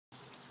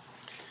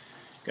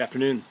Good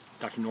afternoon,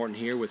 Dr. Norton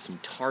here with some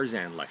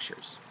Tarzan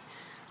lectures.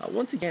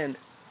 Once again,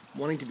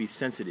 wanting to be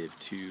sensitive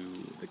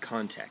to the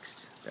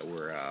context that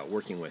we're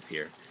working with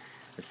here,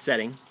 the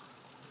setting,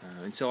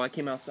 and so I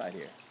came outside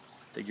here,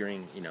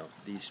 figuring,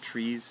 these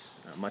trees,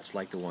 much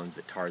like the ones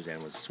that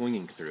Tarzan was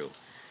swinging through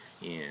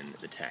in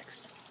the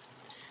text.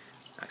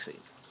 Actually,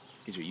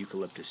 these are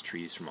eucalyptus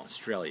trees from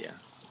Australia,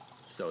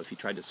 so if you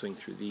tried to swing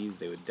through these,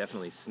 they would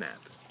definitely snap.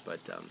 But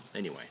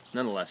anyway,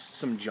 nonetheless,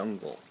 some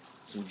jungle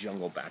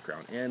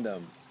background, and a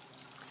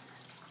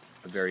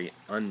very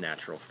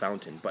unnatural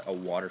fountain, but a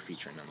water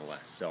feature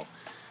nonetheless. So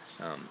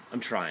I'm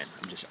trying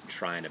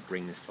to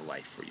bring this to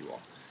life for you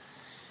all.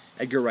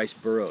 Edgar Rice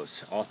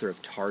Burroughs, author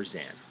of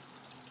Tarzan,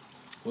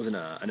 was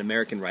an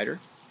American writer,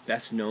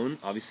 best known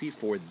obviously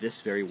for this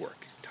very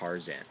work,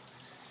 Tarzan,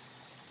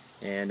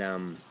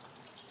 and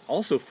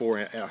also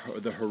for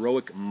the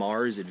heroic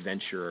Mars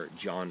adventurer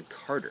John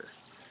Carter.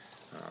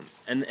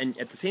 And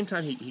at the same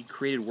time, he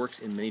created works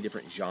in many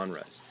different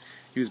genres.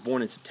 He was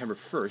born on September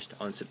 1st,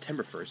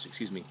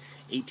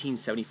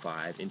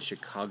 1875 in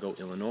Chicago,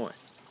 Illinois.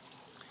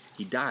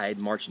 He died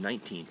March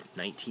 19th,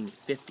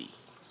 1950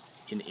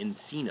 in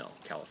Encino,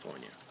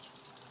 California.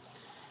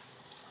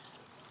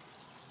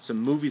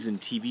 Some movies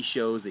and TV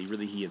shows that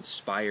he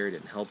inspired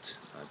and helped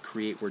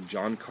create were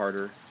John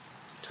Carter,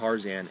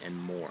 Tarzan, and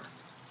more.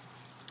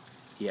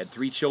 He had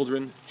 3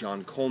 children,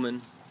 John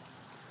Coleman,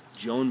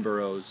 Joan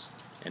Burroughs,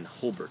 and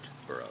Hulbert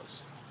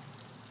Burroughs.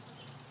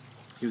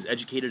 He was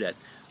educated at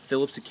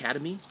Phillips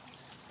Academy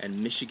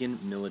and Michigan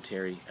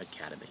Military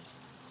Academy.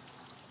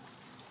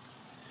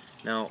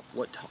 Now,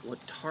 what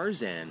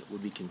Tarzan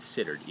would be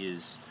considered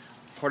is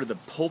part of the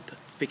pulp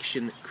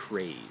fiction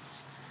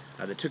craze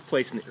that took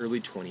place in the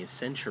early 20th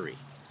century.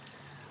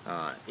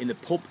 In the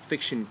pulp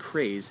fiction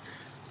craze,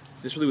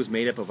 this really was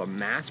made up of a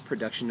mass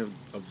production of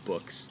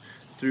books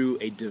through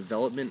a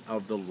development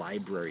of the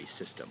library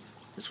system.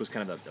 This was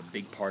kind of a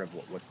big part of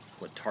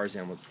what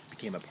Tarzan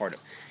became a part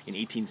of. In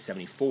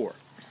 1874,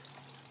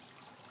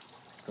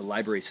 the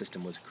library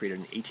system was created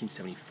in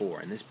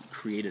 1874, and this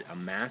created a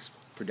mass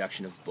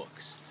production of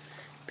books.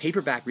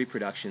 Paperback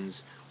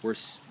reproductions were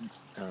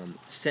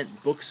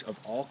sent books of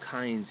all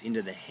kinds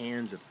into the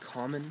hands of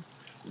common,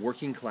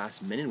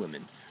 working-class men and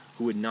women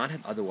who would not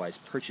have otherwise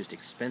purchased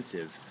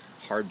expensive,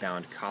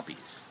 hardbound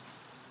copies.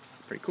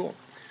 Pretty cool.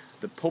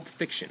 The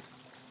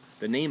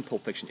name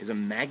Pulp Fiction is a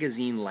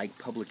magazine-like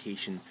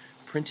publication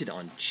printed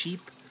on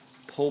cheap,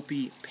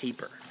 pulpy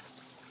paper.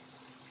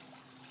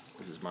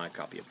 This is my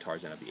copy of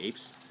Tarzan of the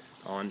Apes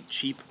on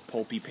cheap,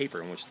 pulpy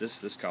paper, in which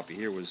this copy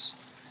here was,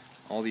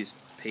 all these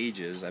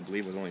pages, I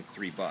believe, was only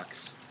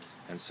 $3,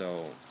 and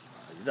so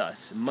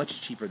thus much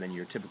cheaper than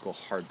your typical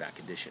hardback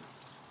edition.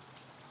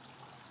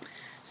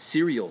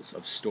 Serials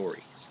of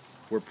stories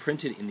were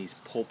printed in these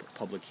pulp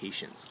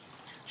publications.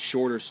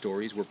 Shorter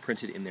stories were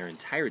printed in their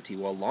entirety,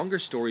 while longer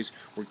stories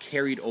were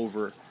carried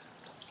over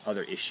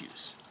other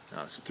issues.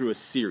 So through a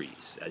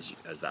series, as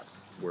that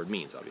word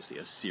means, obviously,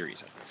 a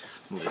series.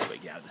 Move this way,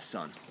 get out of the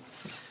sun.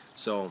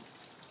 So,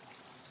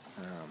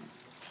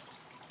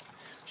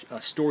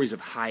 stories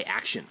of high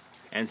action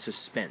and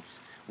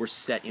suspense were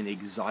set in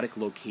exotic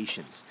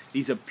locations.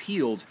 These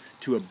appealed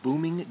to a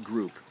booming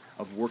group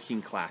of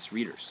working-class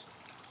readers.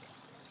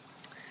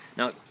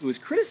 Now, it was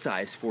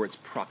criticized for its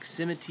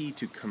proximity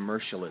to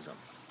commercialism.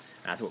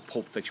 That's what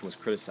Pulp Fiction was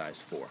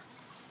criticized for.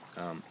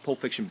 Pulp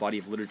Fiction body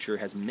of literature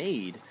has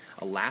made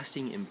a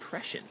lasting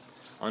impression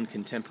on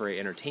contemporary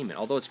entertainment.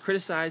 Although it's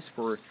criticized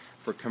for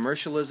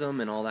commercialism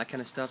and all that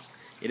kind of stuff,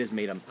 it has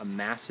made a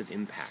massive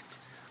impact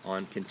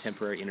on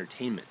contemporary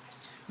entertainment.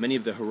 Many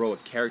of the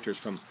heroic characters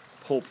from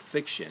Pulp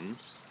Fiction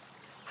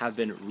have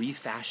been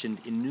refashioned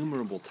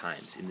innumerable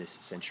times in this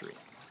century.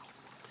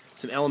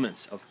 Some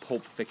elements of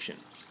Pulp Fiction.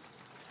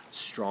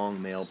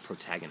 Strong male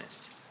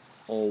protagonist,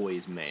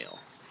 always male.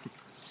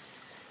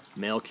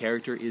 Male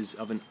character is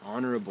of an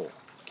honorable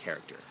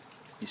character.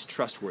 He's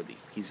trustworthy,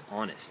 he's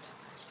honest,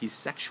 he's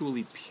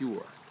sexually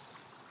pure.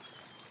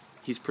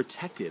 He's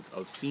protective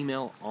of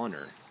female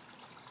honor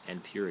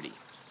and purity.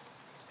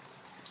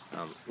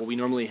 What we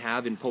normally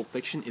have in Pulp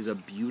Fiction is a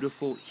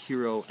beautiful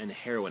hero and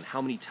heroine.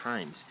 How many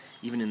times,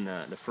 even in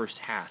the first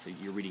half that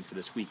you're reading for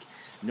this week,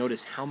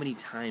 notice how many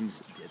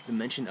times the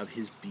mention of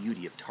his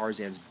beauty, of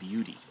Tarzan's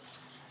beauty.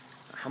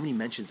 How many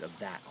mentions of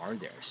that are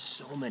there?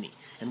 So many.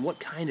 And what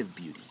kind of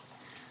beauty?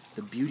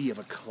 The beauty of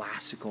a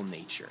classical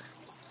nature.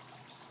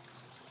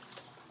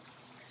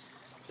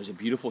 There's a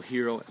beautiful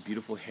hero, a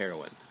beautiful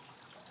heroine.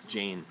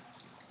 Jane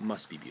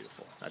must be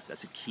beautiful.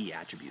 That's a key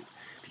attribute.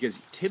 Because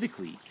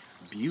typically,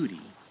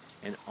 beauty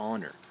and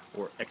honor,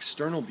 or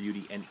external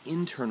beauty and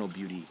internal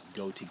beauty,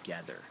 go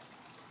together.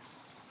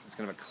 It's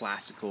kind of a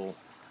classical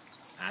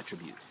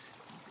attribute.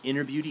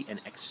 Inner beauty and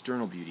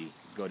external beauty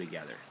go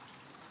together.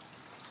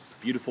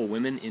 Beautiful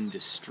women in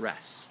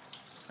distress,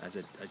 as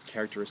a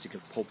characteristic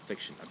of Pulp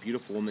Fiction. A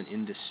beautiful woman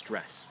in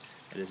distress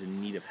that is in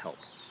need of help.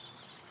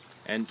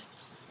 And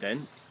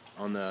then,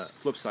 on the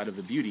flip side of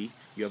the beauty,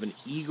 you have an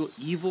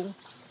evil,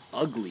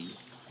 ugly,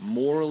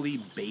 morally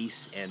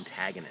base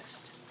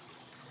antagonist.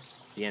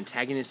 The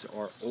antagonists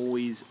are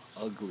always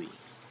ugly.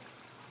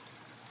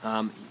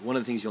 One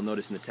of the things you'll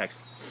notice in the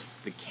text,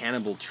 the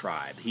cannibal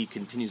tribe, he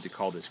continues to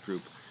call this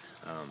group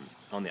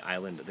on the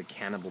island the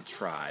cannibal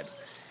tribe.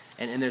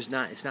 And it's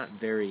not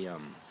very,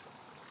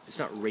 it's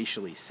not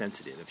racially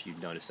sensitive, if you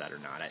notice that or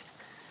not.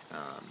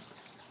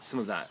 Some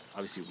of that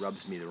obviously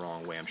rubs me the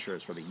wrong way. I'm sure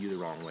it's rubbing you the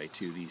wrong way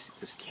too.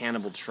 This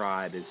cannibal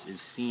tribe is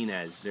seen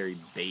as very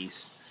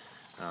base.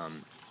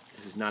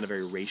 This is not a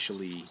very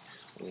racially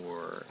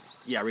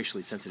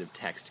sensitive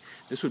text.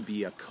 This would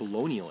be a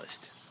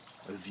colonialist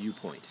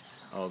viewpoint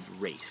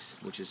of race,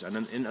 which is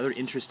another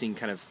interesting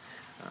kind of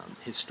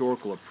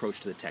historical approach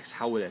to the text.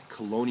 How would a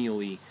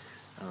colonially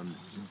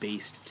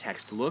based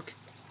text look?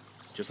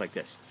 Just like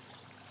this.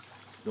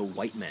 The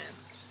white man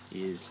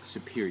is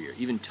superior.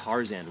 Even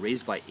Tarzan,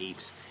 raised by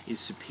apes,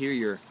 is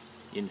superior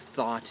in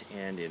thought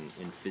and in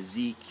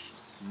physique,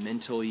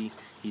 mentally.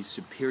 He's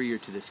superior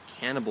to this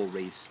cannibal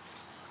race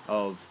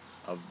of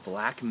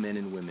black men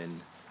and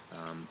women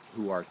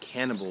who are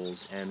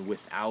cannibals and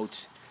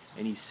without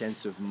any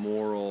sense of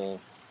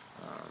moral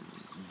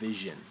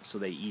vision, so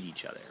they eat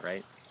each other,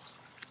 right?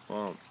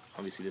 Well,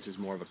 obviously this is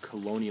more of a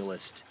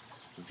colonialist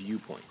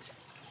viewpoint.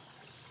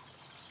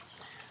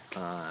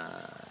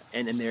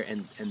 And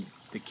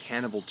the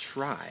cannibal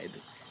tribe,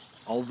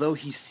 although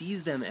he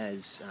sees them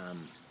as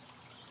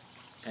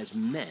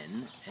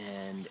men,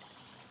 and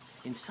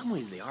in some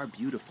ways they are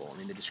beautiful. I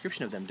mean, the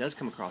description of them does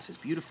come across as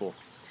beautiful.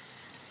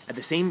 In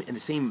the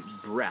same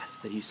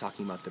breath that he's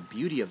talking about the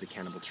beauty of the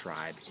cannibal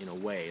tribe, in a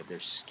way, of their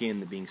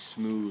skin being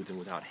smooth and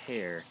without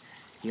hair,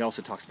 he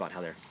also talks about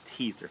how their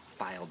teeth are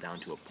filed down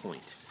to a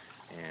point,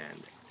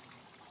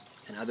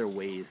 and other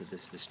ways that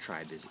this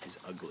tribe is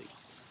ugly.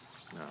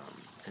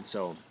 And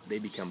so they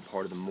become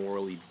part of the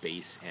morally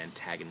base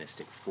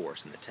antagonistic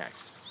force in the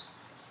text.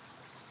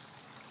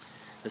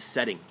 The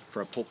setting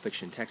for a pulp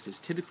fiction text is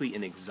typically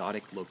an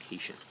exotic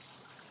location,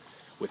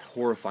 with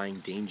horrifying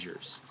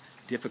dangers,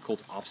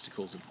 difficult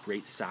obstacles of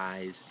great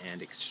size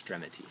and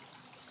extremity.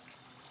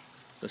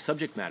 The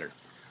subject matter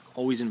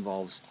always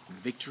involves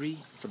victory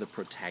for the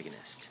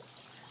protagonist.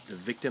 The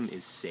victim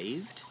is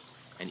saved,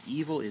 and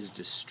evil is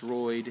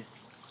destroyed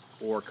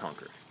or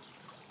conquered.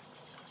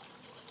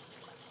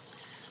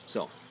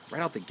 So,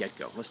 right out the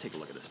get-go, let's take a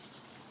look at this.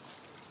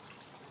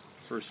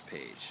 First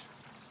page.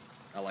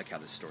 I like how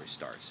this story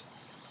starts.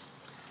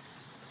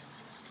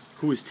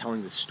 Who is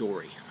telling the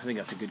story? I think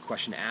that's a good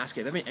question to ask.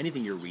 If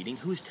anything you're reading,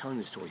 who is telling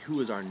the story? Who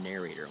is our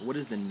narrator? What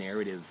is the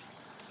narrative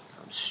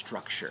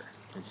structure?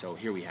 And so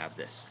here we have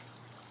this.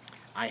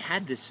 I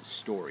had this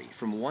story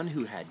from one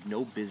who had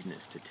no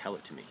business to tell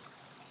it to me,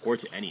 or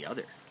to any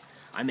other.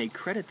 I may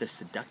credit the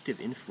seductive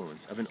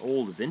influence of an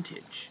old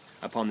vintage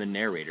upon the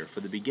narrator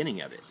for the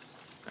beginning of it.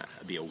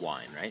 That'd be a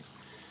wine, right?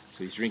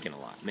 So he's drinking a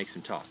lot, makes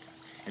him talk.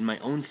 And my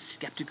own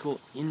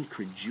skeptical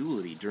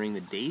incredulity during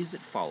the days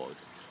that followed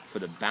for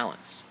the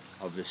balance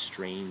of this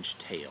strange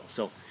tale.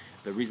 So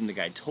the reason the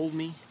guy told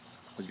me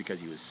was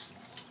because he was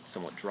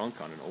somewhat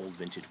drunk on an old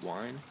vintage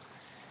wine.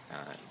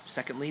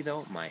 Secondly,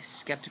 though, my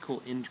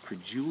skeptical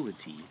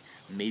incredulity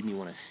made me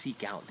want to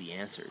seek out the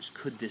answers.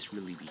 Could this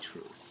really be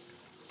true?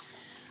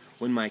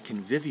 When my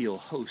convivial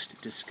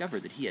host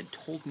discovered that he had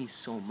told me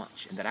so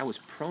much and that I was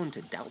prone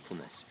to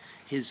doubtfulness,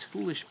 his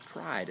foolish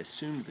pride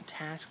assumed the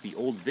task the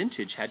old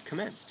vintage had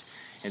commenced,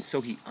 and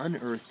so he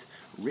unearthed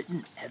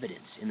written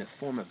evidence in the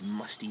form of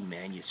musty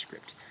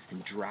manuscript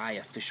and dry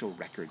official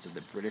records of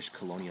the British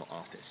Colonial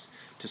Office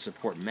to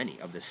support many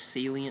of the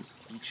salient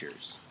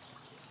features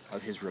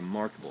of his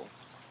remarkable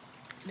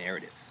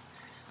narrative.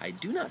 I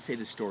do not say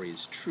the story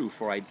is true,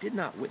 for I did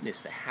not witness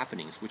the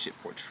happenings which it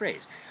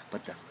portrays,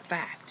 but the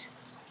fact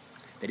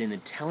that in the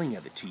telling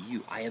of it to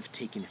you I have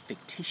taken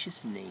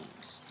fictitious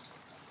names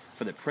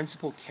for the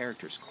principal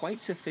characters quite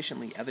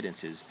sufficiently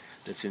evidences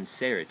the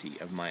sincerity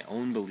of my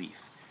own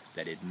belief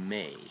that it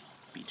may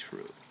be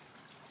true.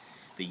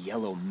 The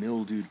yellow,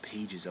 mildewed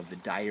pages of the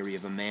diary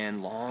of a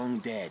man long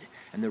dead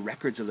and the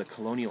records of the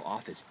Colonial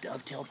Office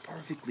dovetail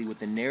perfectly with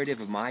the narrative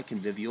of my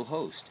convivial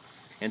host,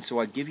 and so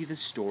I give you the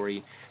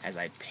story as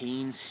I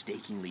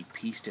painstakingly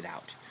pieced it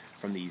out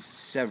from these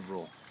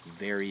several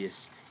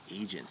various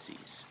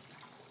agencies.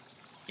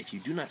 If you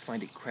do not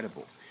find it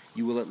credible,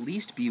 you will at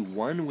least be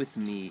one with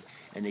me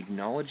in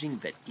acknowledging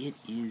that it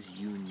is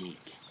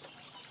unique,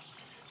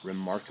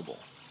 remarkable,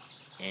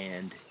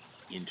 and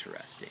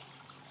interesting.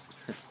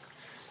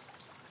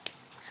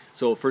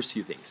 So, first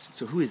few things.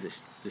 So who is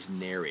this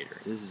narrator?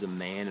 This is a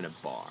man in a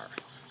bar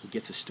who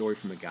gets a story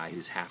from a guy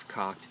who's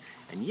half-cocked,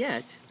 and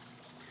yet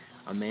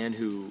a man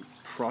who,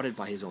 prodded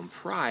by his own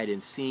pride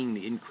and seeing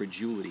the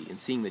incredulity and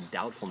seeing the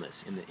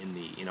doubtfulness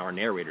in our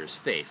narrator's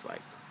face,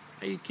 like,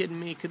 are you kidding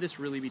me? Could this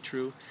really be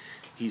true?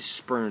 He's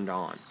spurned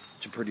on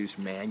to produce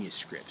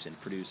manuscripts and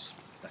produce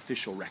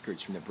official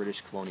records from the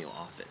British Colonial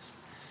Office.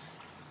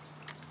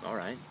 All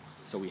right,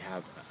 so we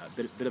have a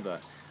bit of an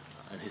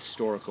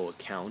historical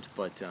account,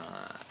 but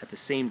at the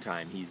same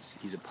time,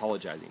 he's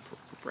apologizing for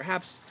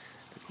perhaps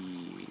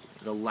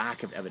the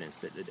lack of evidence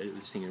that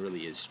this thing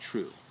really is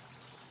true.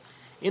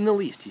 In the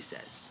least, he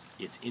says,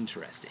 it's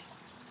interesting.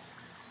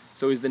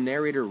 So is the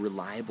narrator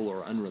reliable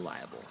or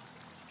unreliable?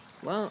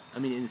 Well, I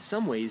mean, in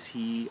some ways,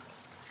 he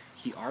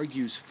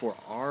argues for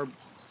our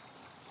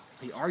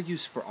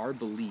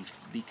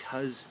belief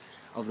because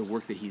of the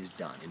work that he's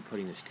done in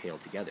putting this tale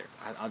together.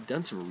 I've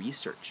done some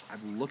research.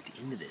 I've looked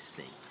into this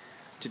thing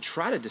to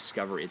try to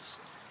discover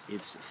its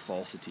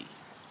falsity,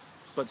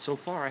 but so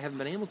far I haven't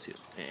been able to.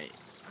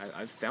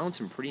 I've found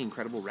some pretty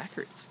incredible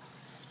records,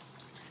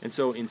 and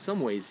so in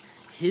some ways,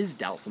 his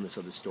doubtfulness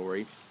of the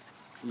story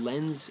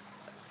lends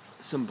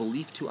some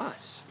belief to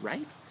us,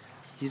 right?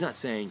 He's not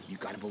saying, you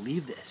got to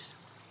believe this.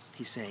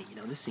 He's saying,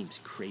 this seems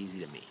crazy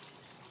to me,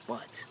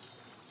 but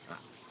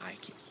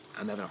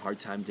I'm having a hard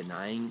time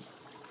denying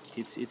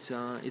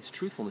its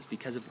truthfulness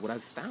because of what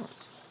I've found.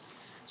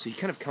 So he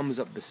kind of comes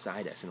up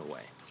beside us in a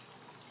way.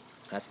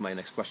 That's my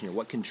next question here.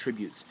 What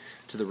contributes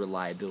to the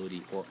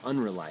reliability or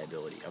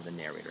unreliability of the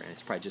narrator? And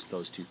it's probably just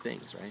those two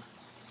things, right?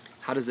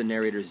 How does the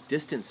narrator's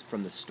distance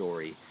from the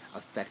story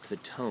affect the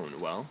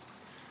tone? Well,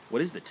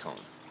 what is the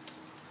tone?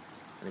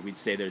 I think we'd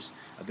say there's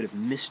a bit of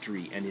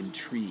mystery and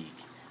intrigue,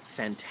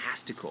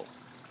 fantastical,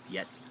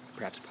 yet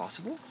perhaps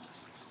possible.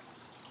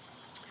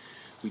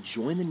 We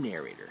join the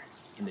narrator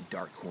in the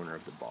dark corner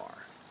of the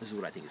bar. This is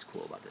what I think is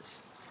cool about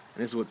this.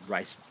 And this is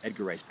what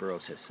Edgar Rice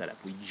Burroughs has set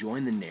up. We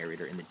join the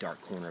narrator in the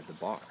dark corner of the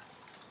bar.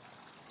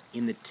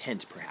 In the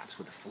tent, perhaps,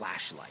 with a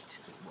flashlight.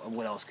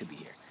 What else could be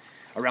here?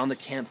 Around the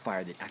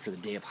campfire after the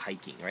day of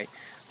hiking, right?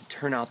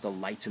 Turn out the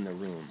lights in the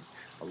room.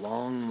 A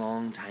long,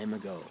 long time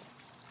ago,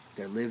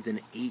 there lived an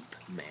ape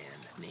man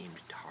named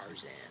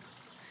Tarzan.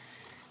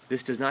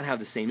 This does not have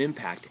the same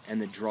impact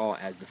and the draw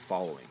as the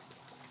following.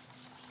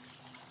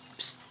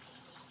 Psst,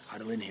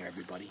 huddle in here,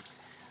 everybody.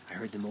 I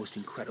heard the most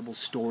incredible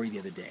story the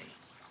other day.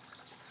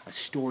 A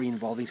story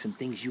involving some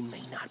things you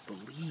may not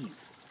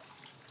believe.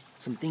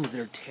 Some things that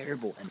are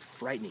terrible and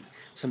frightening.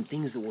 Some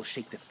things that will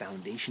shake the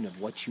foundation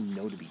of what you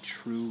know to be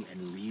true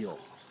and real.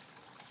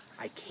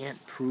 I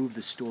can't prove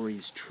the story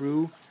is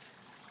true,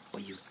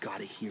 but you've got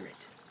to hear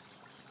it.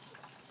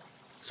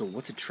 So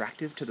what's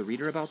attractive to the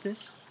reader about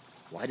this?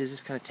 Why does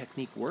this kind of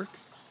technique work?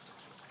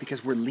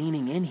 Because we're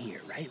leaning in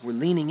here, right? We're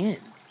leaning in.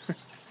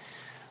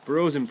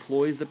 Burroughs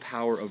employs the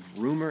power of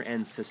rumor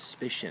and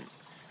suspicion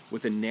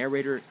with a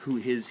narrator who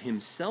is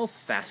himself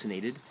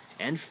fascinated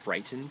and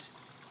frightened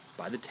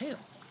by the tale.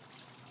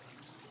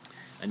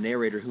 A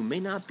narrator who may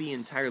not be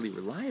entirely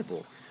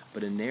reliable,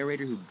 but a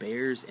narrator who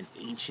bears an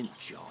ancient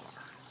jar,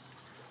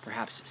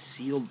 perhaps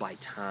sealed by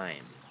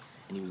time,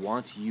 and he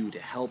wants you to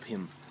help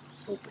him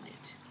open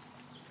it.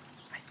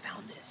 I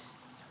found this.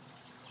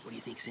 What do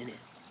you think's in it?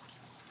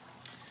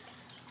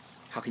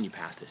 How can you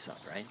pass this up,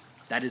 right?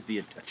 That is the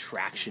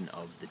attraction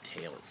of the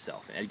tale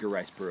itself. And Edgar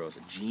Rice Burroughs,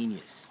 a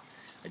genius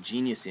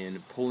in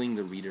pulling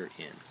the reader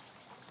in.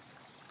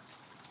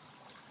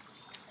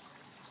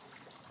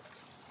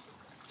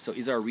 So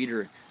is our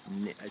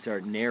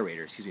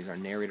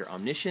narrator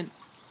omniscient,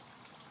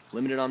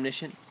 limited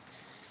omniscient?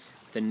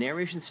 The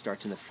narration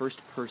starts in the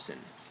first person,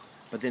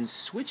 but then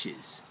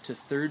switches to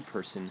third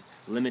person,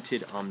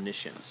 limited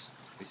omniscience.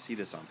 We see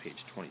this on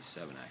page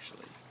 27,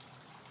 actually.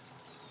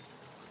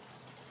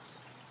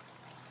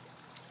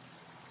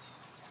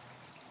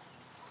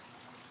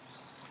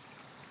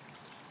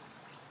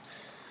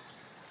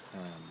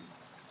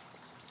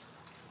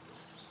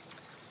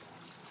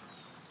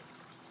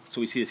 So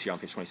we see this here on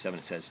page 27.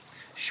 It says,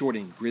 "Short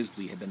and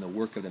grisly had been the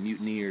work of the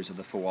mutineers of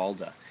the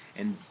Fawalda,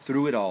 and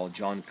through it all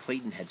John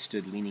Clayton had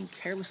stood leaning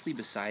carelessly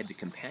beside the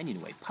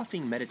companionway,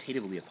 puffing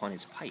meditatively upon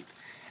his pipe,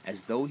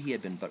 as though he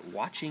had been but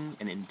watching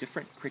an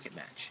indifferent cricket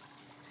match.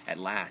 At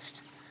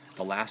last,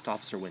 the last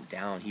officer went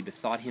down. He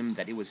bethought him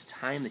that it was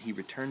time that he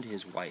returned to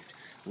his wife,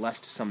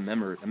 lest some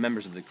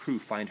members of the crew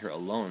find her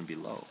alone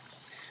below.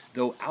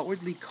 Though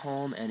outwardly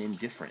calm and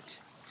indifferent,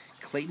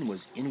 Clayton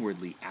was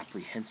inwardly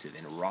apprehensive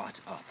and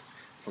wrought up,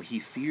 for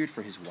he feared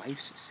for his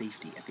wife's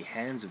safety at the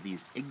hands of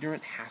these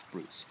ignorant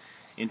half-brutes,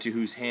 into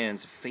whose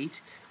hands fate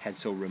had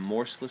so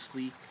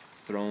remorselessly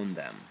thrown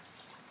them.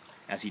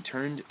 As he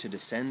turned to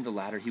descend the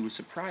ladder, he was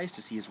surprised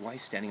to see his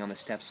wife standing on the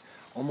steps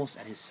almost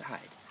at his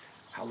side.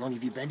 'How long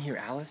have you been here,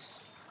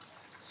 Alice?'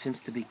 'Since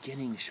the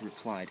beginning,' she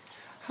replied.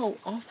 'How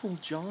awful,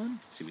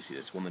 John!' See, we see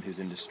this woman who's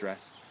in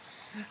distress.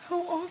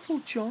 'How awful,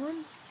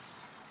 John!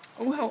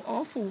 Oh, how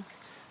awful!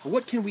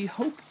 What can we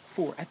hope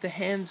for at the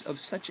hands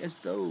of such as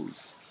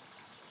those?'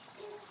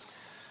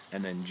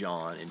 And then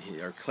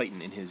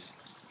Clayton in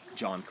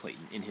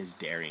his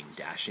daring,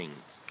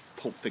 dashing,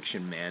 Pulp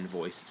Fiction man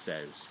voice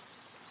says,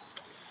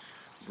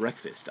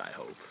 'Breakfast, I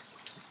hope.'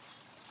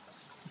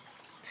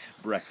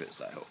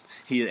 'Breakfast, I hope,'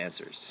 he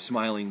answers,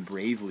 smiling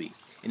bravely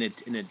in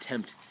an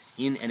attempt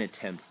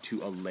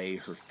to allay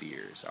her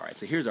fears. All right,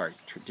 so here's our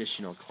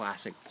traditional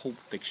classic Pulp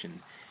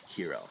Fiction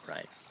hero,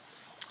 right?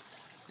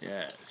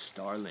 'Yes,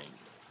 darling,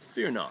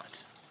 fear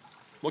not.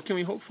 What can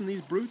we hope from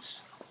these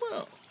brutes?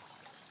 Well,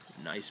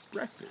 nice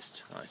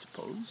breakfast, I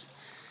suppose.'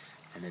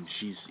 And then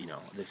she's,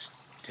 this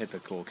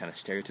typical, kind of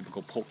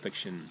stereotypical Pulp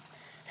Fiction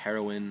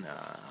heroine,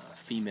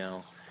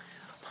 female.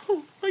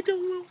 'Oh, I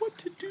don't know what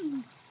to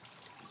do,'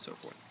 and so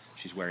forth.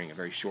 She's wearing a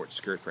very short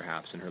skirt,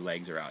 perhaps, and her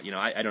legs are out.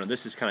 I don't know.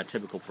 This is kind of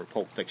typical for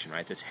Pulp Fiction,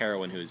 right? This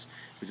heroine who's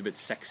a bit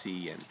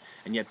sexy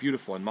and yet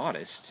beautiful and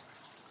modest,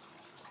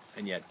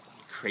 and yet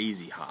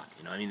crazy hot.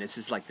 This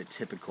is like the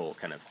typical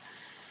kind of.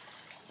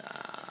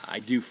 I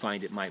do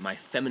find it. My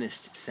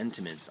feminist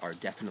sentiments are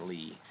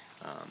definitely,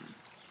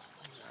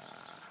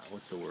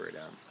 what's the word?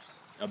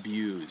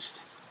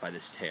 Abused by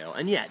this tale,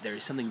 and yet there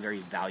is something very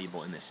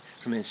valuable in this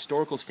from a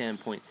historical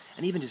standpoint,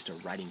 and even just a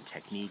writing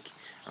technique.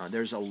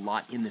 There's a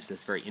lot in this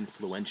that's very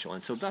influential,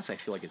 and so thus I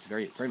feel like it's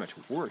very, very much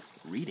worth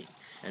reading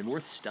and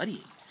worth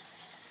studying.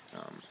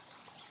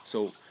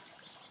 So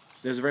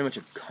there's very much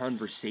a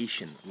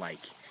conversation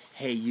like,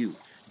 hey you,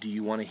 do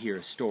you want to hear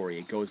a story?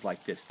 It goes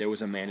like this. There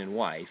was a man and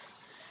wife.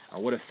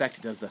 What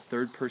effect does the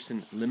third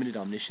person limited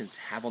omniscience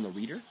have on the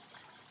reader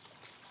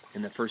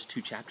in the first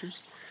 2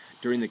 chapters?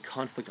 During the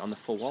conflict on the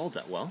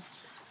Fawalda, well,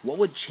 what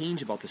would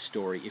change about the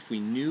story if we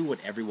knew what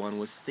everyone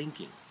was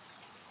thinking?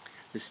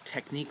 This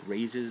technique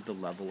raises the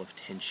level of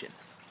tension,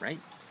 right?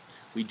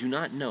 We do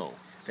not know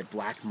that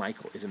Black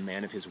Michael is a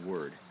man of his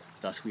word,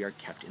 thus we are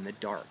kept in the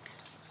dark.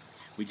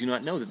 We do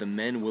not know that the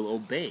men will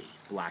obey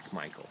Black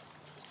Michael.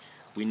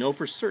 We know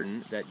for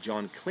certain that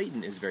John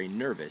Clayton is very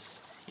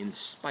nervous in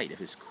spite of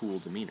his cool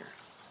demeanor.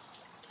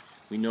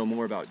 We know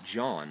more about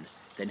John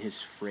than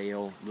his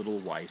frail little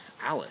wife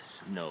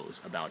Alice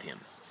knows about him.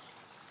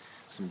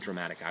 Some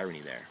dramatic irony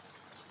there.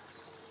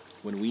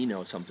 When we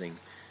know something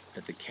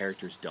that the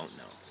characters don't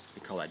know,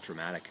 we call that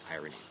dramatic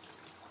irony.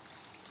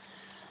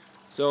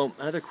 So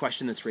another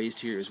question that's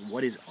raised here is,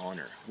 what is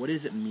honor? What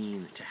does it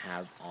mean to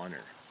have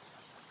honor?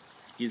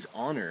 Is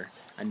honor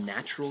a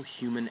natural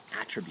human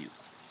attribute?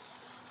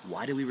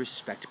 Why do we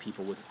respect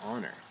people with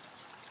honor?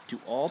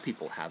 Do all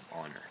people have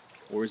honor,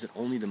 or is it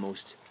only the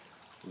most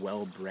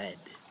well-bred?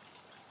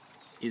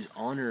 Is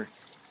honor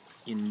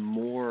in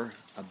more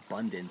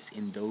abundance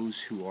in those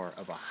who are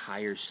of a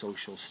higher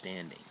social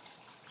standing?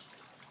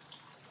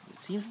 It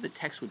seems that the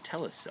text would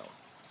tell us so.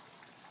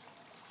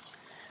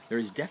 There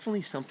is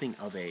definitely something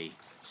of a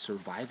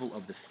survival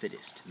of the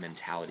fittest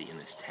mentality in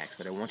this text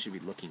that I want you to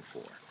be looking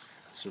for.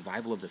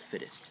 Survival of the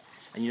fittest.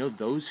 And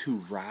those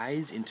who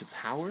rise into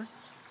power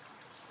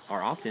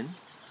are often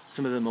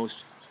some of the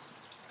most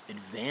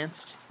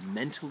advanced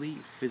mentally,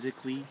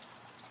 physically,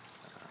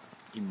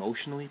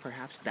 emotionally,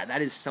 perhaps.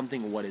 That is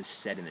something what is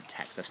said in the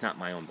text. That's not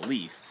my own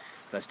belief,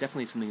 but that's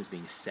definitely something that's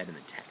being said in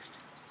the text.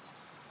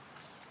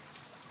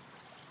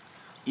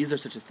 Is there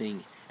such a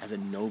thing as a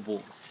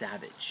noble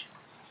savage?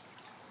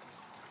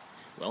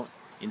 Well,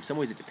 in some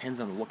ways it depends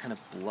on what kind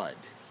of blood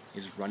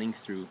is running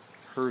through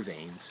her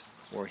veins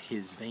or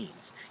his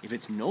veins. If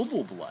it's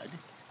noble blood,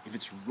 if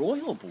it's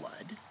royal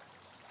blood,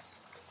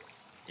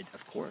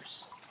 of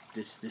course,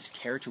 this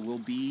character will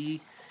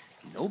be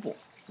noble,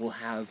 will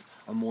have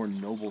a more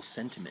noble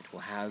sentiment,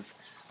 will have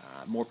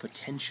more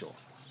potential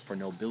for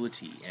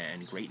nobility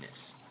and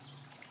greatness.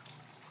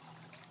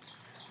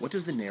 What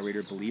does the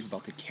narrator believe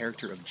about the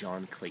character of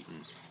John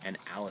Clayton and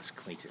Alice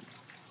Clayton?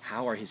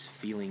 How are his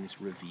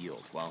feelings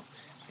revealed? Well,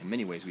 in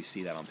many ways we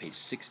see that on page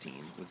 16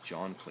 with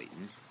John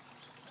Clayton.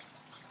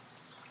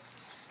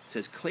 It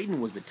says, Clayton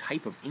was the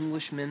type of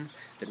Englishman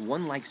that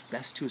one likes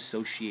best to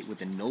associate with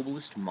the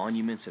noblest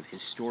monuments of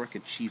historic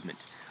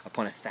achievement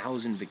upon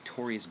 1,000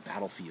 victorious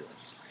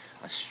battlefields.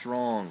 A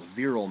strong,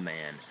 virile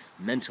man,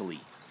 mentally,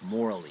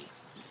 morally,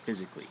 and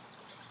physically.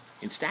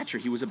 In stature,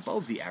 he was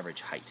above the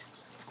average height.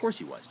 Of course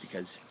he was,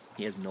 because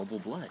he has noble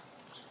blood.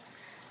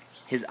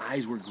 His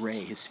eyes were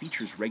gray, his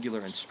features regular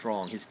and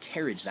strong, his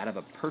carriage that of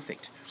a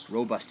perfect,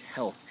 robust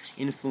health,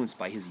 influenced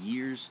by his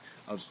years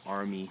of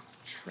army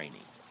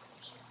training.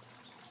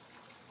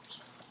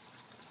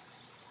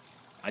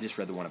 I just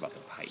read the one about the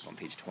height on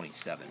page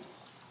 27.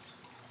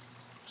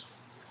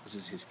 This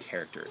is his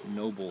character,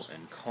 noble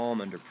and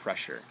calm under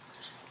pressure,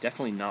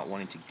 definitely not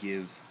wanting to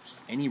give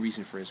any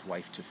reason for his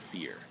wife to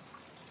fear.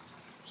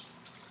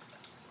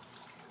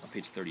 On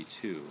page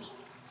 32,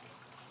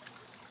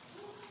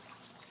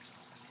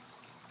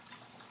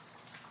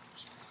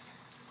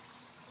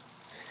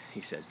 he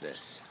says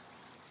this.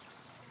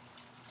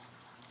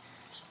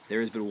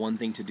 There is but one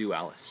thing to do,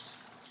 Alice.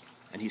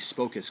 And he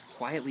spoke as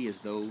quietly as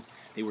though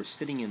they were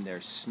sitting in their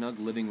snug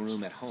living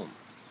room at home.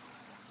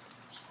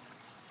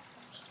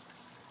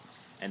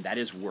 And that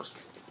is work.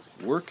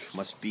 Work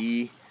must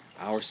be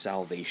our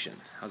salvation.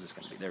 How's this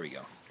going to be? There we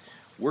go.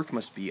 Work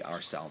must be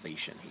our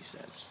salvation, he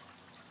says.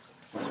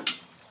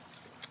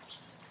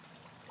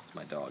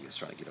 My dog is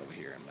trying to get over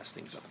here and mess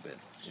things up a bit.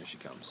 Here she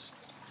comes.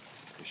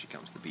 Here she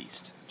comes, the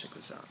beast. Check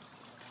this out.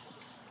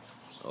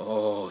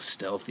 Oh,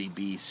 stealthy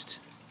beast.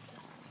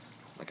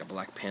 Like a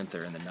Black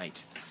Panther in the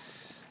night.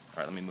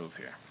 Alright, let me move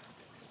here.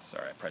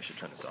 Sorry, I probably should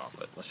turn this off,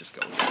 but let's just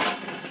go.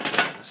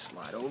 Let's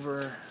slide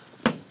over.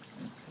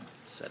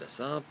 Set us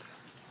up.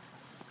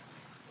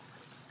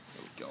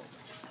 There we go.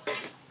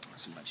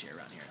 Let's do my chair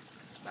around here.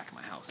 It's the back of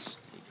my house.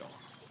 There you go.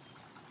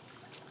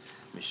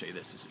 Let me show you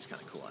this. This is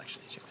kind of cool,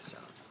 actually. Check this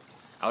out.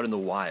 Out in the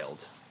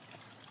wild.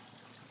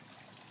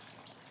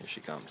 Here she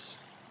comes.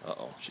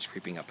 Uh-oh, she's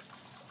creeping up.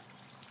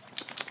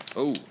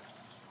 Oh.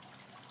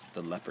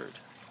 the leopard.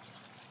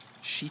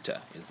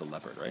 Cheetah is the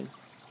leopard, right?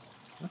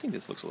 I think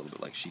this looks a little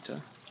bit like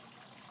cheetah.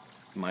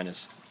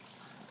 Minus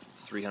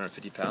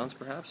 350 pounds,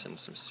 perhaps, and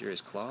some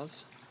serious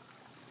claws.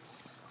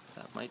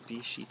 That might be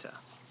cheetah.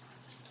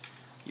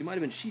 You might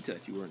have been cheetah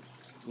if you were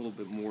a little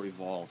bit more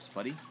evolved,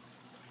 buddy.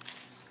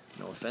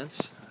 No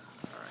offense.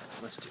 Alright,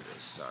 let's do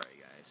this. Sorry,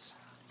 guys.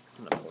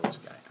 I'm going to pull this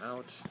guy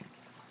out.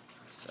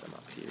 Set him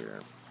up here.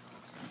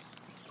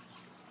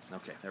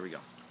 Okay, there we go.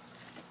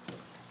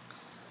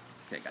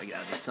 Okay, gotta get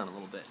out of the sun a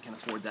little bit. Can't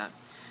afford that.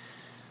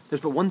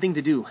 There's but one thing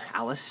to do,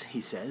 Alice,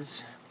 he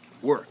says.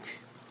 Work.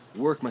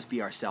 Work must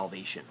be our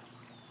salvation.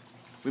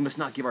 We must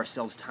not give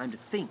ourselves time to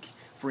think,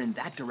 for in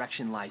that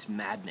direction lies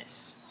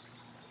madness.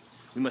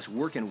 We must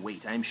work and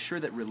wait. I am sure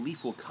that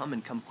relief will come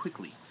and come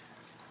quickly.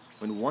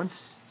 When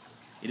once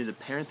it is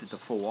apparent that the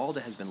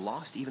Fowalda has been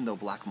lost, even though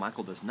Black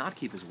Michael does not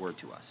keep his word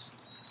to us.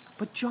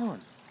 But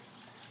John,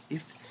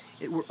 if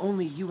it were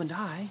only you and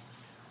I,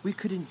 we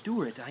could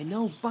endure it, I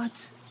know,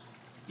 but...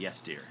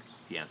 Yes, dear,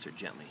 he answered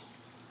gently.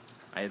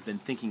 I have been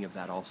thinking of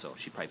that also.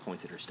 She probably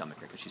points at her stomach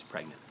because she's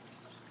pregnant.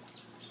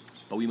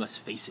 But we must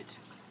face it.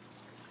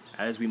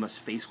 As we must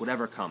face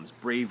whatever comes,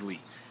 bravely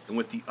and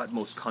with the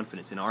utmost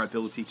confidence in our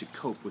ability to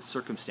cope with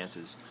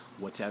circumstances,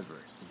 whatever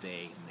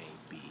they may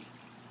be.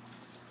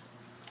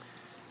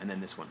 And then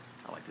this one.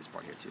 I like this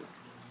part here too.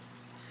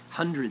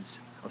 Hundreds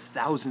of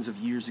thousands of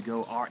years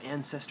ago, our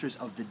ancestors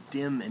of the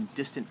dim and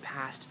distant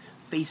past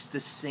faced the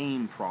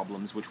same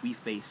problems which we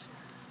face,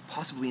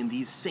 possibly in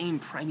these same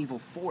primeval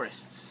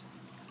forests.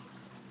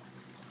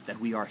 That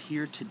we are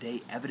here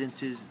today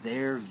evidences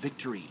their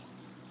victory.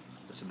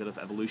 There's a bit of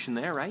evolution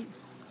there, right?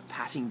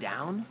 Passing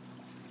down.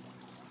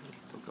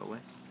 Don't go away.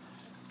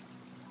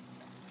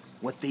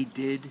 What they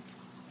did,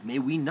 may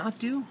we not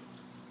do?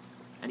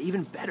 And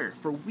even better,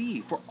 for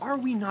are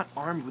we not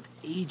armed with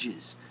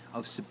ages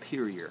of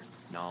superior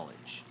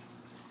knowledge?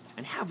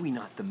 And have we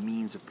not the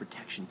means of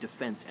protection,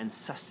 defense, and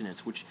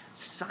sustenance which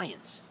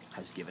science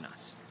has given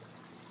us,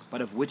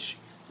 but of which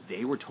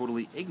they were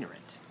totally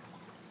ignorant?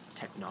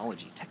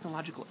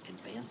 Technological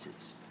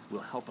advances will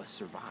help us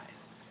survive.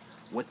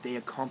 What they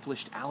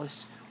accomplished,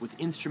 Alice, with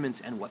instruments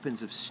and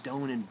weapons of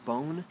stone and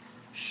bone,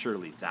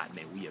 surely that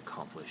may we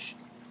accomplish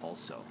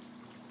also.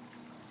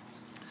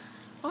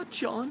 Ah,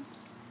 John,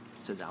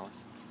 says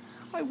Alice,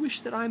 I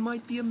wish that I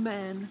might be a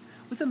man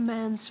with a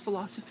man's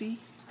philosophy.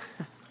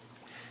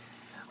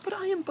 But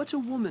I am but a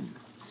woman,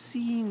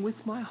 seeing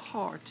with my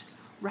heart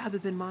rather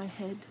than my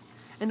head,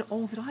 and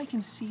all that I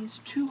can see is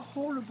too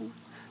horrible,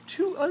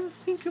 too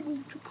unthinkable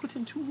to put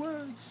into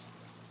words.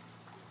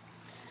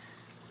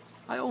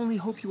 I only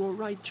hope you are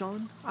right,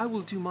 John. I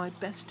will do my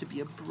best to be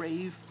a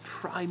brave,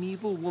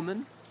 primeval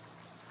woman,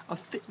 a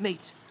fit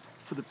mate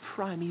for the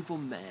primeval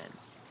man.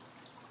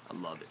 I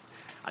love it.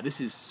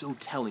 This is so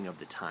telling of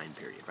the time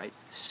period, right?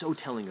 So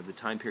telling of the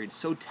time period,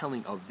 so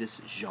telling of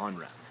this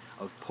genre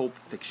of pulp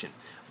fiction,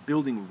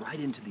 building right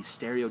into the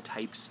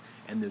stereotypes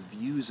and the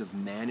views of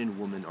man and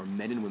woman, or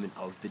men and women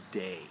of the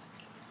day.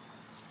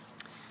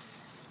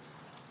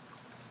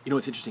 You know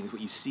what's interesting is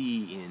what you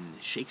see in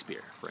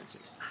Shakespeare, for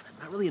instance.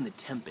 Not really in The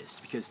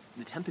Tempest, because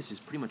The Tempest is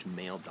pretty much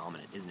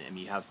male-dominant, isn't it? I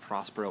mean, you have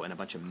Prospero and a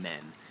bunch of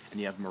men, and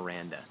you have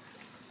Miranda,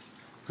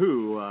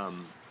 who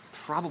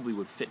probably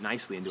would fit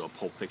nicely into a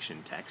Pulp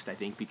Fiction text, I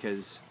think,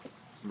 because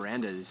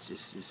Miranda is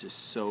just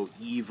so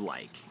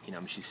Eve-like. You know,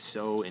 I mean, she's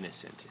so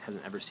innocent,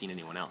 hasn't ever seen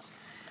anyone else.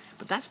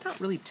 But that's not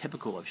really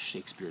typical of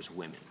Shakespeare's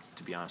women,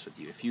 to be honest with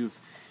you. If you've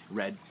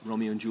read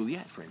Romeo and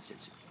Juliet, for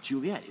instance,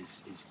 Juliet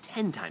is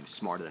 10 times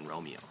smarter than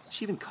Romeo.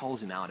 She even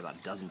calls him out about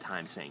a dozen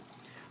times, saying,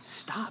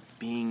 stop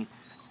being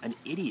an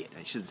idiot.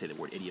 I shouldn't say the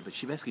word idiot, but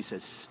she basically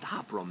says,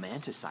 stop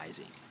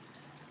romanticizing.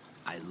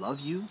 I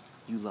love you,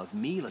 you love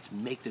me, let's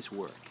make this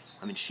work.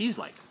 I mean, she's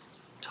like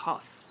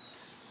tough.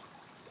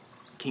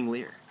 King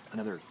Lear,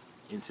 another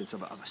instance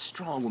of a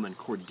strong woman,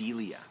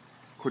 Cordelia.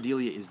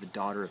 Cordelia is the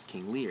daughter of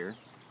King Lear,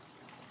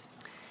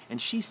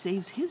 and she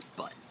saves his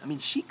butt. I mean,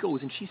 she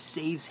goes and she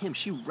saves him.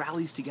 She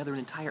rallies together an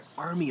entire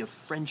army of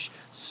French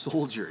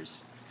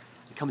soldiers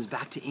and comes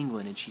back to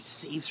England, and she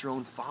saves her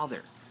own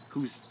father,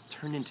 who's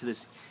turned into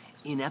this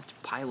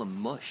inept pile of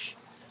mush.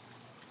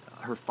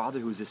 Her father,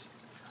 who's this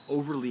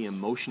overly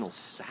emotional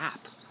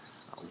sap,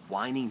 a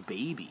whining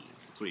baby.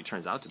 That's what he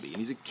turns out to be. And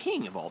he's a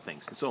king of all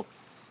things. And so,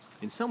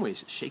 in some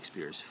ways,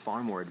 Shakespeare is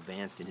far more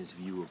advanced in his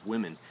view of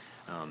women,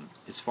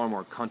 is far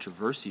more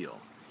controversial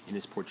in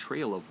his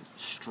portrayal of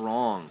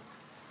strong,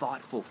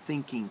 thoughtful,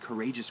 thinking,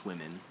 courageous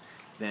women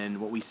than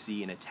what we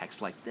see in a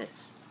text like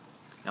this.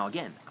 Now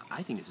again,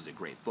 I think this is a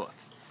great book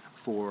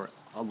for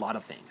a lot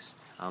of things.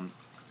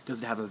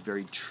 Does it have a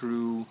very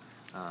true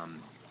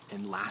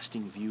and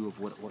lasting view of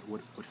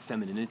what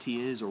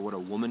femininity is or what a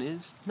woman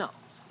is? No,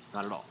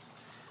 not at all.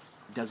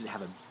 Does it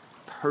have a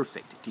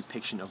perfect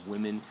depiction of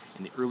women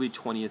in the early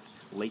 20th,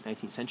 late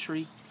 19th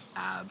century?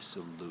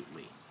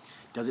 Absolutely.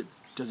 Does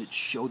it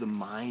show the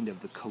mind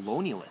of the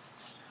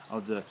colonialists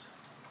of the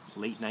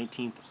late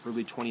 19th,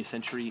 early 20th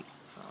century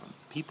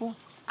people?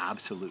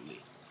 Absolutely.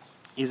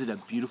 Is it a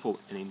beautiful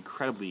and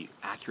incredibly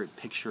accurate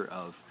picture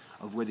of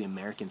of where the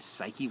American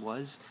psyche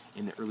was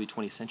in the early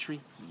 20th century?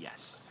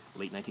 Yes.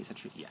 Late 19th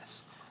century?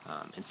 Yes.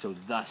 And so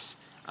thus,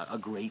 a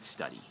great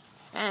study.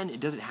 And it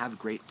doesn't have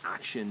great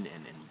action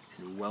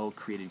and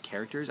well-created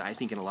characters. I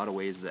think in a lot of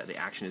ways that the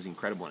action is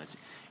incredible, and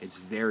it's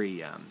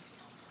very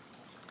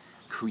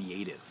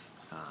creative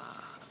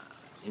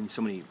in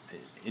so many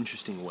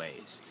interesting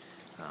ways.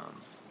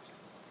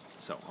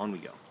 So on we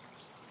go.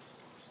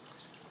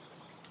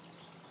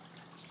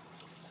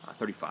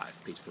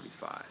 35, page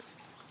 35.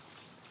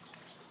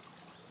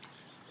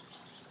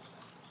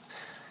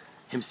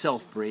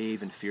 Himself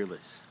brave and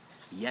fearless,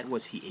 yet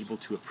was he able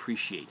to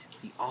appreciate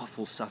the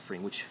awful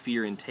suffering which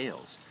fear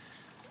entails,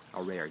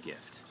 a rare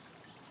gift,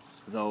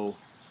 though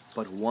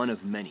but one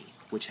of many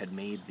which had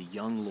made the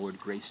young Lord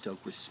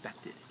Greystoke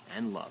respected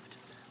and loved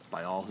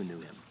by all who knew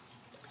him.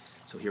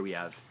 So here we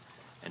have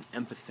an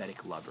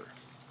empathetic lover.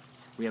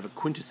 We have a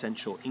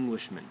quintessential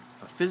Englishman,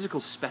 a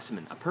physical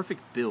specimen, a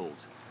perfect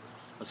build,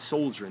 a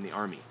soldier in the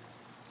army.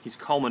 He's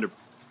calm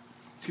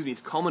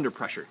under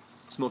pressure,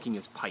 smoking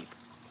his pipe,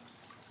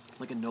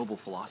 like a noble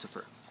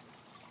philosopher.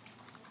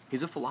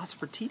 He's a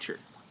philosopher teacher,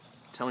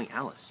 telling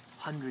Alice,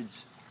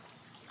 hundreds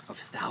of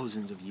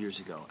thousands of years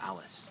ago,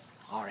 Alice,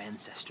 our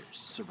ancestors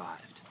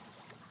survived.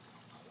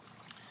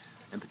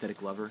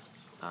 Empathetic lover,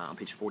 on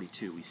page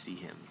 42, we see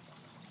him,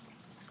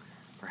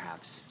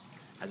 perhaps,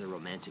 as a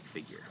romantic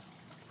figure.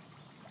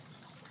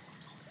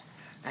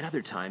 At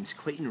other times,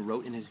 Clayton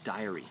wrote in his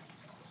diary,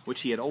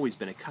 which he had always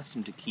been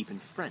accustomed to keep in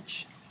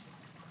French.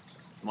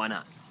 Why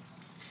not?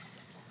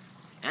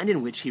 And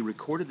in which he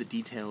recorded the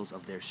details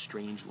of their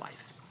strange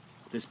life.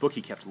 This book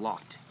he kept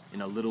locked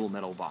in a little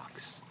metal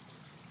box.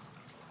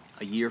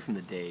 A year from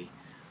the day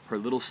her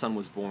little son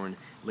was born,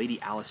 Lady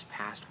Alice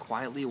passed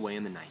quietly away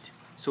in the night.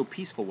 So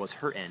peaceful was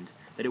her end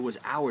that it was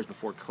hours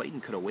before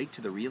Clayton could awake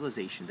to the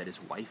realization that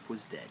his wife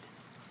was dead.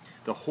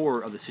 The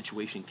horror of the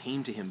situation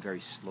came to him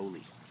very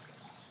slowly,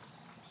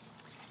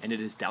 and it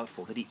is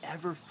doubtful that he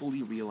ever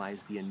fully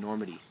realized the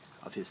enormity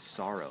of his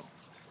sorrow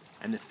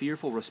and the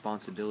fearful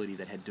responsibility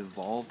that had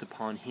devolved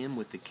upon him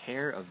with the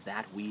care of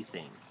that wee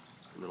thing,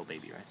 the little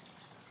baby, right?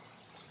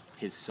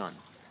 His son,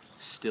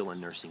 still a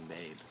nursing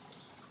babe.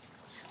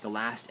 The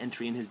last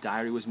entry in his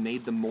diary was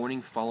made the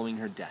morning following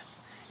her death,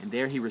 and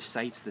there he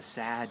recites the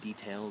sad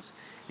details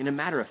in a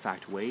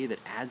matter-of-fact way that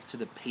adds to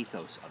the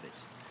pathos of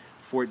it,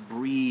 for it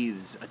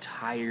breathes a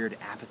tired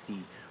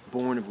apathy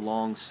born of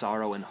long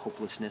sorrow and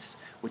hopelessness,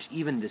 which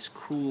even this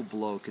cruel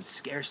blow could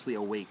scarcely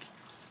awake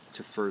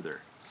to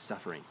further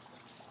suffering.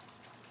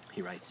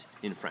 He writes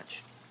in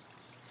French,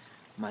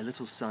 "My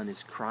little son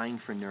is crying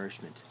for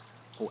nourishment.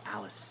 Oh,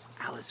 Alice,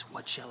 Alice,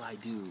 what shall I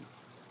do?"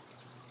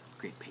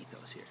 Great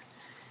pathos here.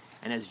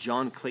 And as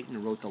John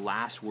Clayton wrote the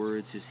last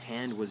words his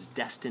hand was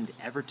destined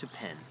ever to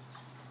pen,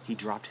 he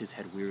dropped his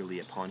head wearily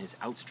upon his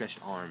outstretched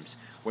arms,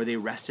 where they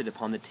rested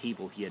upon the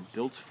table he had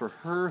built for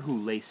her who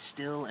lay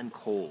still and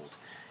cold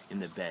in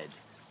the bed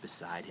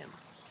beside him.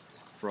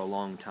 For a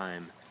long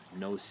time,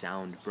 no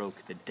sound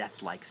broke the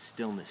death-like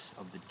stillness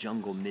of the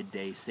jungle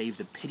midday save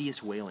the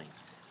piteous wailing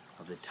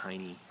of the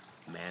tiny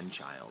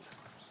man-child.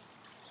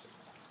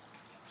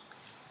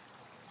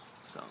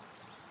 So,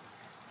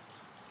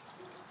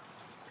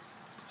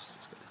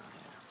 let's go down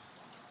here.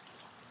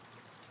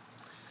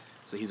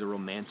 So he's a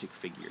romantic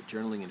figure,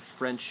 journaling in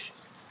French,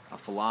 a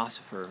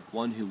philosopher,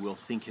 one who will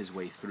think his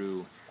way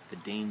through the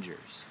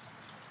dangers.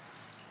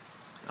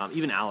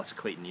 Even Alice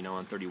Clayton,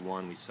 on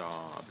 31, we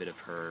saw a bit of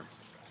her.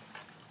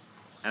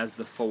 As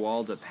the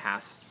Fawalda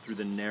passed through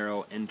the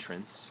narrow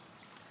entrance,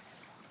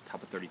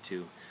 top of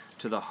 32,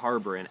 to the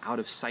harbor and out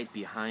of sight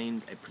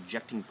behind a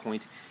projecting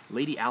point,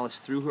 Lady Alice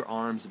threw her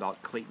arms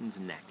about Clayton's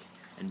neck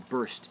and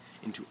burst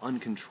into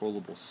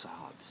uncontrollable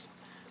sobs.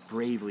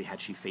 Bravely had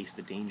she faced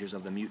the dangers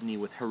of the mutiny.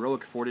 With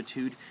heroic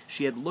fortitude,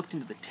 she had looked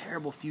into the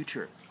terrible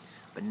future.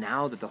 But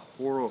now that the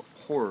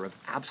horror of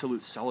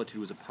absolute solitude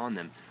was upon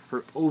them,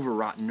 her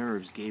overwrought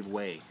nerves gave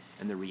way,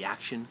 and the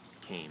reaction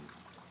came.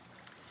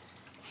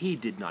 He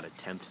did not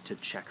attempt to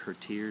check her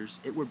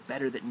tears. It were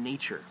better that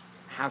nature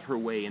have her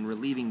way in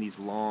relieving these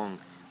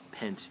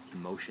long-pent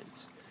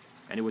emotions.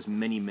 And it was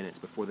many minutes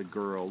before the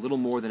girl, little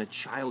more than a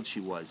child she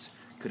was,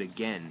 could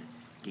again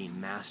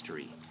gain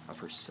mastery of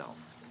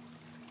herself.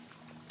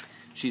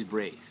 She's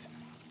brave,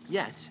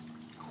 yet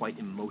quite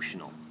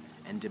emotional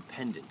and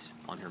dependent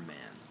on her man.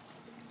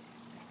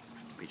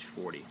 Page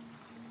 40.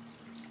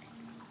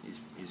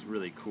 These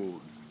really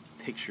cool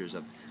pictures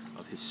of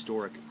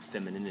historic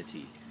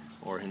femininity,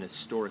 or an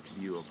historic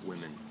view of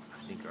women,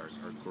 I think are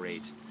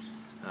great.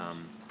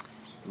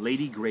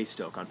 Lady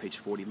Greystoke, on page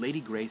 40. Lady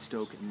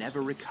Greystoke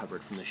never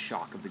recovered from the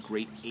shock of the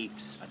great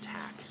ape's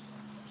attack.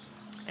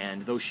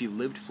 And though she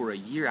lived for a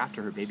year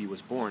after her baby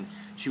was born,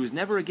 she was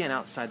never again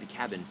outside the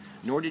cabin,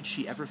 nor did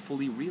she ever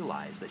fully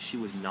realize that she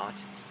was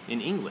not in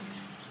England.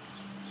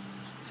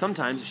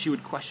 Sometimes she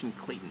would question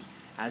Clayton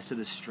as to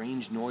the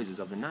strange noises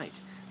of the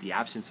night, the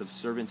absence of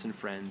servants and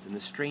friends, and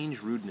the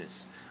strange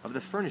rudeness of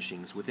the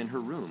furnishings within her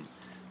room.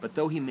 But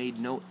though he made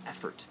no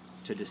effort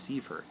to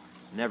deceive her,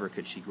 never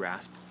could she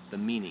grasp the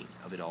meaning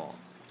of it all.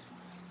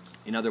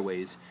 In other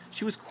ways,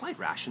 She was quite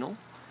rational,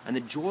 and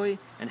the joy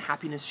and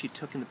happiness she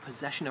took in the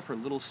possession of her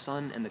little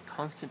son and the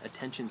constant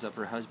attentions of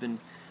her husband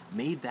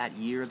made that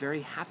year a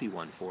very happy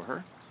one for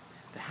her,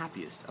 the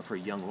happiest of her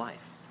young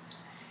life.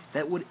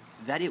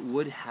 That it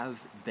would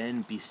have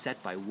been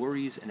beset by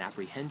worries and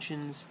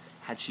apprehensions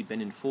had she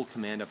been in full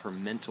command of her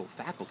mental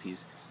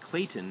faculties,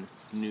 Clayton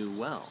knew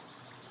well.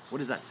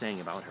 What is that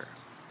saying about her?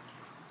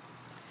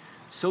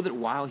 So that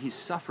while he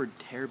suffered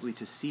terribly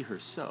to see her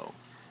so,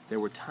 there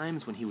were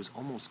times when he was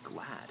almost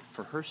glad,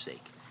 for her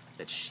sake,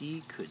 that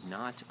she could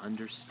not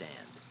understand.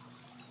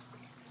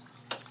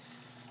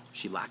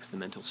 She lacks the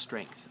mental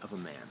strength of a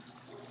man,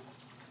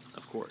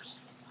 of course.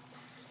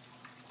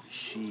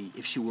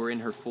 If she were in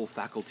her full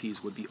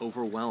faculties, would be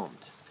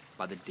overwhelmed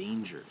by the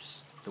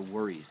dangers, the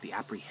worries, the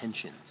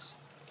apprehensions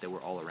that were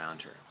all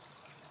around her,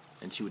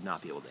 and she would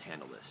not be able to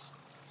handle this.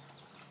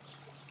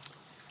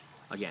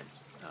 Again,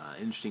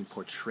 interesting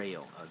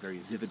portrayal, a very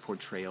vivid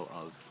portrayal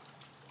of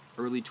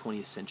early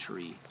 20th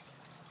century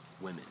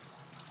women.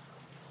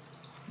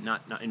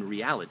 Not in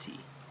reality,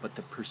 but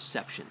the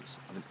perceptions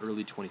of an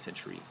early 20th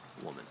century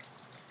woman.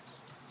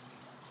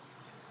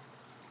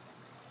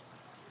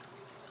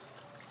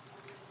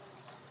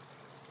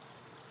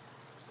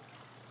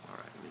 All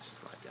right, let me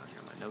slide down here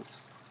on my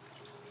notes.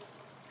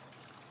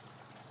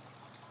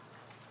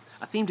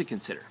 A theme to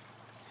consider.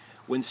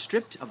 When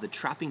stripped of the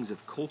trappings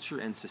of culture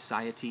and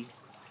society,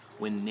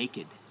 when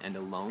naked and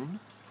alone,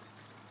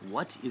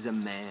 what is a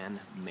man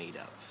made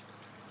of?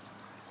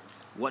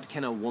 What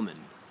can a woman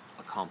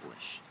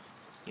accomplish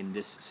in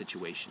this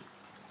situation?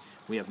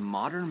 We have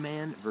modern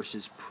man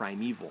versus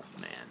primeval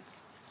man.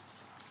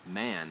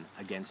 Man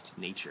against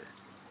nature.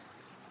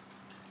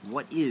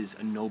 What is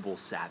a noble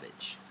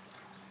savage?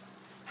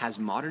 Has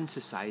modern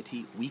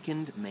society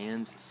weakened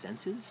man's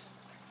senses?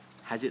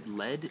 Has it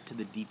led to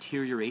the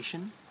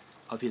deterioration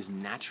of his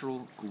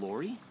natural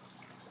glory?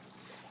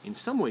 In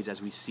some ways,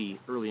 as we see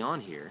early on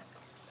here,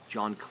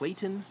 John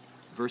Clayton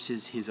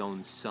versus his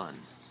own son,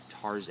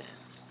 Tarzan.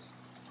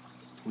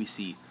 We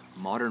see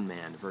modern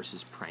man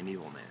versus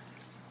primeval man,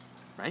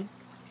 right?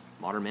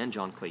 Modern man,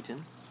 John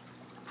Clayton.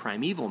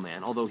 Primeval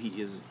man, although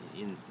he is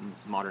in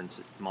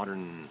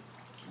modern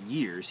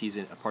years, he's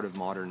a part of the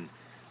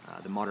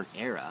modern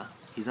era,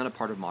 he's not a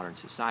part of modern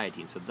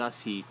society, and so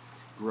thus he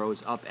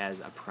grows up as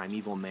a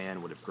primeval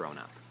man would have grown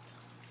up.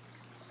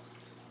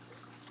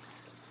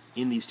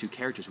 In these two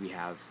characters, we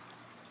have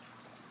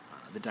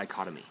the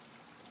dichotomy.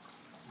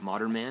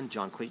 Modern man,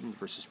 John Clayton,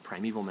 versus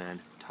primeval man,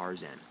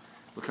 Tarzan.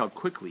 Look how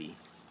quickly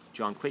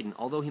John Clayton,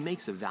 although he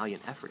makes a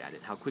valiant effort at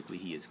it, how quickly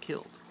he is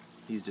killed.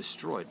 He's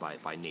destroyed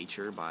by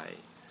nature, by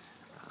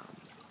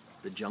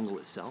the jungle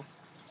itself.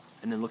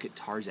 And then look at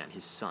Tarzan,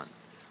 his son,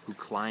 who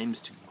climbs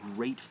to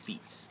great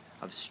feats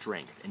of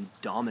strength and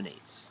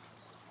dominates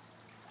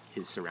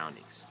his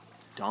surroundings,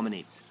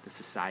 dominates the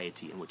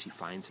society in which he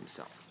finds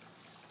himself.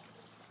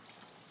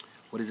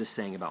 What is this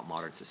saying about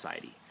modern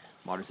society?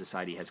 Modern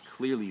society has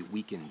clearly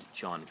weakened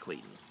John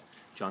Clayton.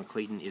 John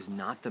Clayton is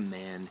not the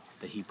man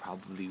that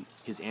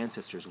his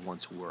ancestors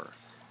once were,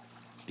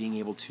 being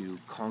able to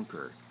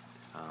conquer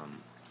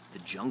the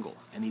jungle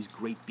and these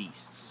great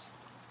beasts.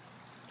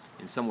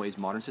 In some ways,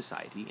 modern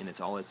society, in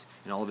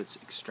all of its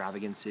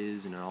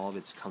extravagances and in all of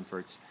its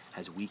comforts,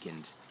 has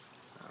weakened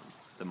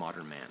the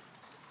modern man.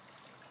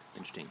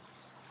 Interesting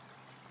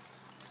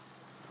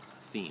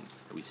theme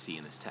that we see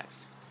in this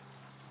text.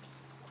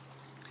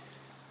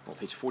 Well,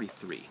 page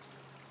 43.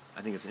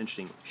 I think it's an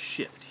interesting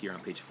shift here on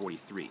page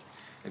 43.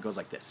 It goes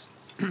like this.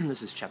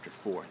 This is chapter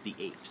 4, The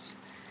Apes.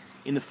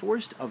 In the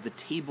forest of the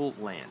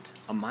tableland,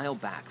 a mile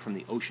back from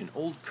the ocean,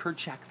 old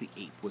Kerchak the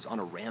ape was on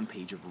a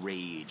rampage of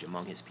rage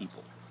among his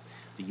people.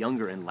 The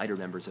younger and lighter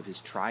members of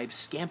his tribe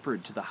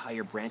scampered to the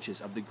higher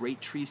branches of the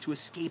great trees to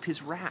escape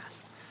his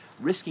wrath,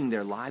 risking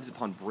their lives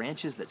upon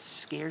branches that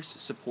scarce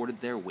supported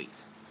their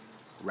weight,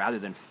 rather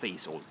than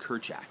face old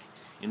Kerchak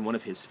in one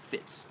of his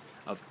fits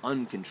of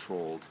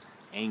uncontrolled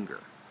anger.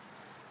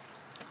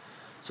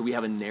 So we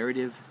have a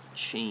narrative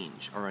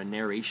change, or a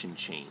narration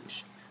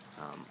change,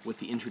 with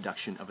the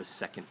introduction of a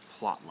second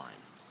plot line.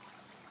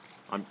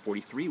 On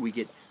 43, we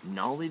get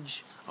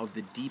knowledge of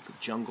the deep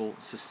jungle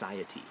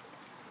society.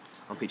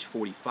 On page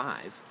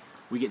 45,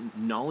 we get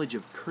knowledge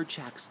of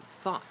Kerchak's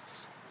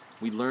thoughts.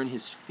 We learn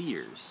his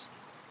fears.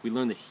 We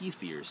learn that he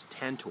fears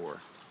Tantor,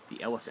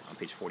 the elephant, on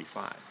page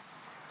 45.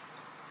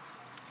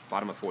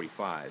 Bottom of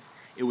 45.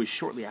 It was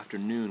shortly after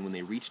noon when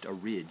they reached a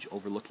ridge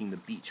overlooking the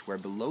beach, where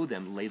below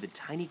them lay the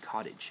tiny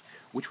cottage,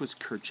 which was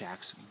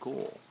Kerchak's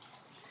goal.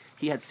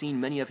 He had seen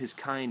many of his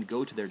kind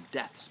go to their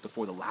deaths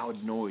before the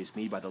loud noise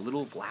made by the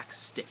little black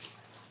stick.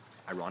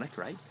 Ironic,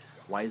 right?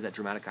 Why is that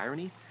dramatic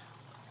irony?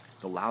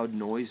 The loud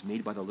noise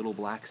made by the little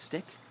black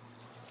stick?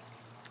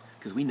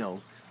 Because we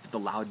know that the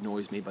loud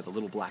noise made by the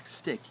little black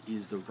stick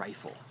is the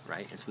rifle,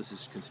 right? And so this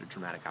is considered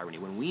dramatic irony.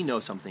 When we know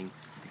something,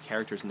 the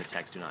characters in the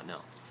text do not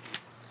know.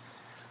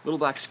 Little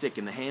black stick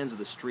in the hands of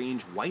the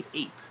strange white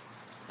ape,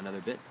 another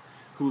bit,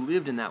 who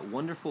lived in that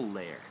wonderful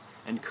lair,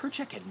 and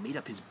Kerchak had made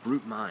up his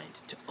brute mind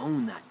to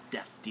own that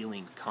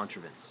death-dealing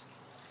contrivance.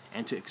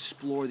 and to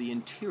explore the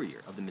interior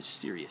of the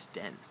mysterious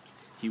den.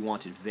 He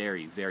wanted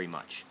very, very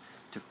much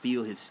to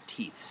feel his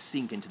teeth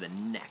sink into the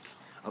neck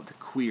of the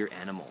queer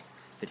animal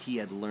that he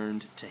had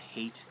learned to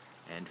hate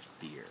and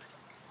fear.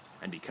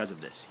 And because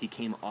of this, he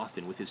came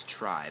often with his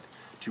tribe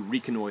to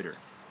reconnoiter,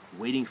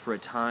 waiting for a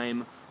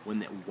time when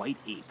that white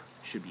ape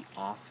should be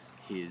off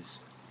his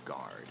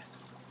guard.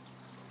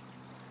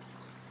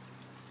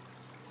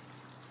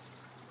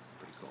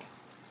 Pretty cool.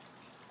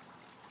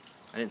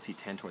 I didn't see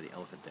Tantor the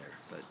elephant there,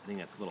 but I think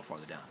that's a little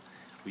farther down.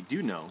 We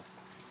do know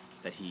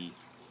that he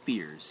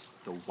fears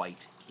the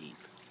white ape.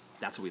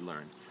 That's what we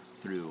learn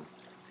through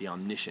the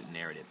omniscient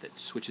narrative that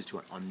switches to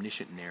an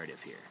omniscient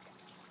narrative here.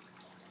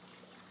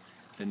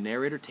 The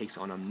narrator takes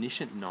on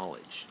omniscient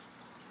knowledge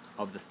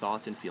of the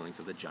thoughts and feelings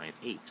of the giant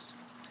apes.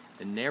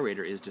 The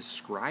narrator is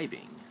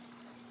describing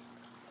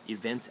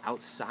events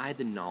outside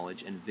the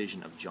knowledge and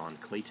vision of John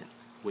Clayton,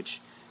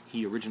 which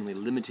he originally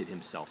limited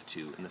himself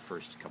to in the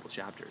first couple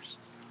chapters.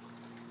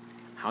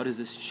 How does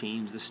this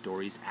change the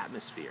story's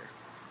atmosphere?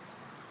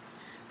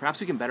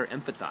 Perhaps we can better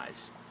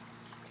empathize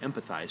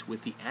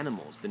with the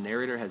animals the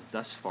narrator has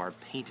thus far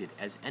painted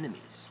as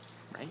enemies,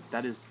 right?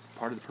 That is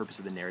part of the purpose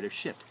of the narrative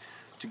shift,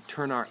 to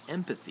turn our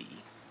empathy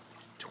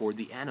toward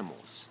the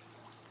animals,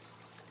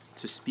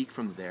 to speak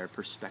from their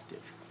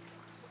perspective.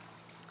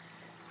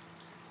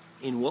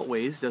 In what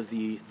ways does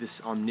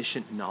this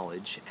omniscient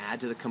knowledge add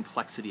to the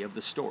complexity of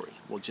the story?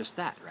 Well, just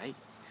that, right?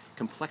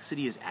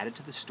 Complexity is added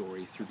to the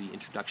story through the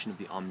introduction of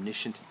the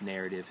omniscient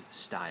narrative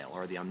style,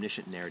 or the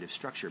omniscient narrative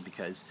structure,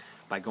 because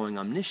by going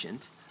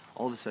omniscient,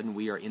 all of a sudden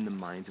we are in the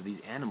minds of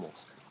these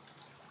animals,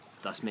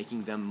 thus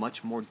making them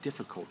much more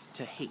difficult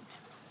to hate,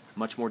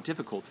 much more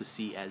difficult to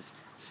see as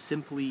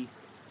simply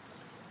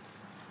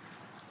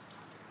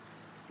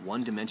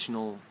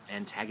one-dimensional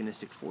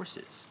antagonistic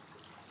forces,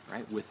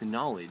 right? With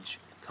knowledge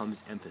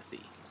comes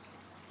empathy.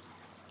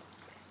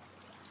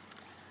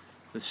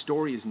 The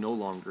story is no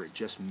longer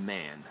just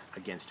man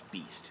against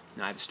beast.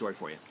 Now, I have a story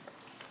for you.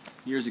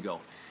 Years ago,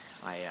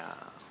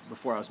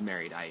 before I was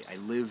married, I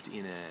lived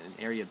in an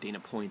area of Dana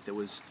Point that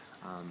was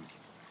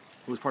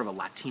part of a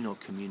Latino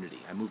community.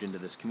 I moved into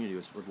this community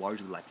that was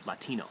largely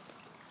Latino,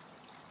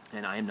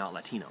 and I am not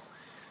Latino,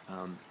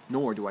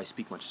 nor do I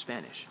speak much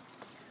Spanish.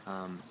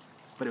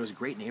 But it was a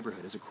great neighborhood.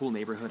 It was a cool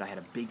neighborhood. I had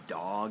a big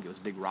dog. It was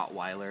a big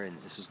Rottweiler, and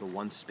this is the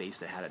one space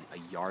that had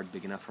a yard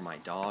big enough for my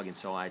dog, and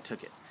so I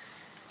took it.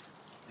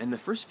 And the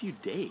first few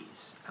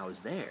days I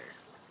was there,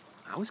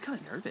 I was kind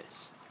of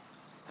nervous.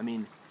 I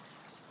mean,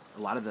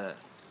 a lot of the,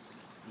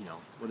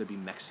 whether it be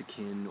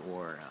Mexican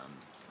or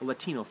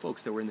Latino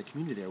folks that were in the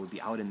community there would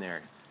be out in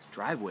their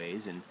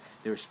driveways, and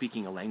they were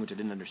speaking a language I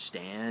didn't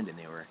understand, and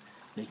they were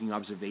making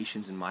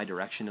observations in my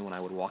direction. And when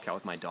I would walk out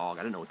with my dog,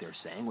 I didn't know what they were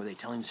saying. Were they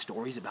telling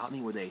stories about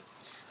me? Were they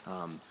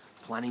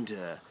planning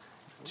to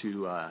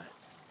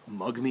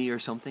mug me or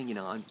something?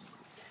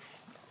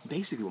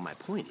 Basically what my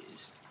point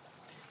is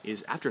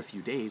after a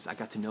few days, I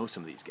got to know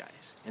some of these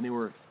guys, and they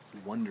were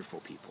wonderful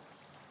people,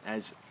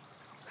 as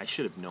I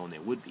should have known they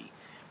would be.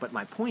 But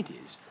my point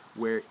is,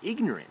 where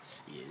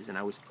ignorance is, and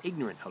I was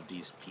ignorant of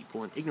these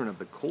people and ignorant of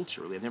the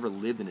culture. I've never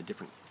lived in a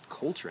different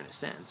culture in a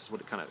sense,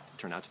 what it kind of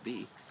turned out to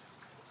be.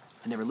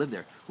 I never lived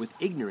there. With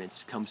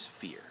ignorance comes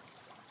fear.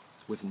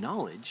 With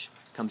knowledge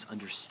comes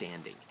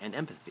understanding and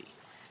empathy.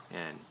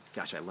 And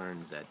gosh, I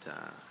learned that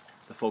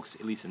the folks,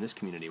 at least in this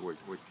community, were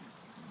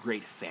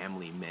great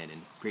family men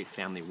and great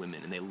family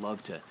women, and they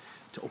loved to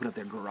open up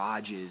their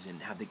garages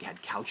and they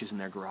had couches in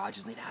their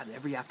garages, and they'd have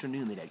every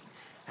afternoon they'd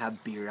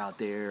have beer out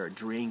there or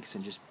drinks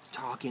and just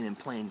talking and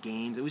playing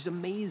games. It was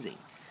amazing.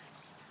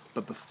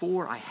 But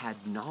before I had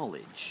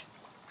knowledge,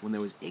 when there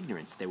was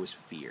ignorance, there was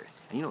fear.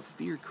 And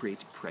fear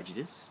creates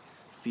prejudice.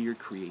 Fear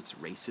creates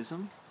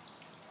racism.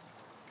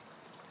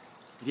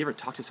 If you ever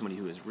talk to somebody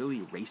who is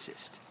really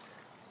racist,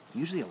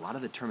 usually a lot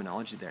of the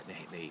terminology that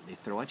they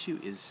throw at you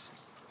is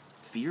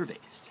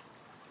fear-based,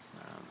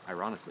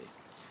 ironically.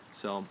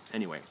 So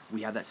anyway,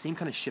 we have that same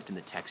kind of shift in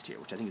the text here,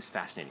 which I think is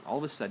fascinating. All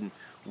of a sudden,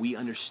 we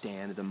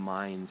understand the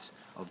minds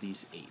of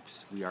these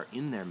apes. We are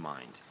in their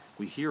mind.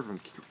 We hear from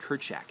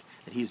Kerchak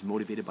that he is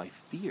motivated by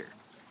fear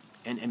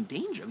and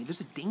danger. I mean,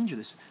 there's a danger.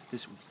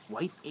 This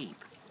white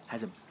ape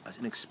has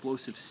an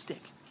explosive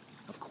stick.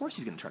 Of course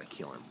he's going to try to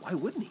kill him. Why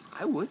wouldn't he?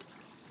 I would.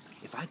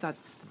 If I thought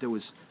that there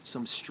was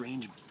some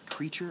strange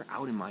creature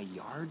out in my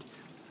yard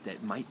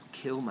that might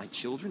kill my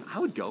children, I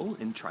would go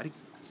and try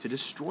to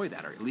destroy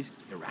that, or at least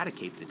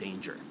eradicate the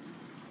danger.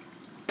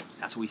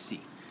 That's what we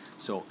see.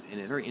 So in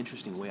a very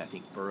interesting way, I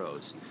think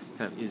Burroughs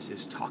kind of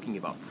is talking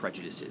about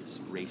prejudices,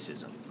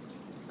 racism,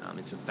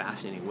 in some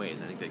fascinating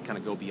ways. I think that kind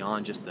of go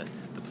beyond just the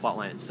plot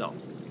line itself,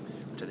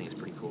 which I think is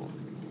pretty cool.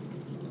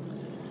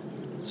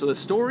 So the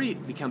story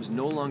becomes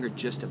no longer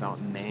just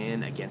about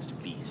man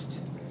against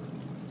beast.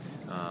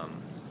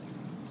 On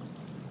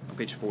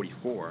page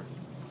 44,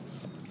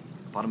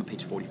 bottom of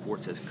page 44,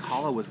 it says,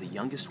 Kala was the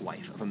youngest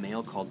wife of a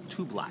male called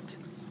Tublat,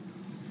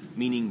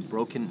 meaning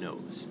broken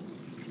nose,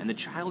 and the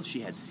child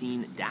she had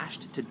seen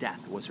dashed to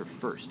death was her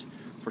first,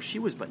 for she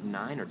was but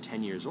 9 or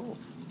 10 years old.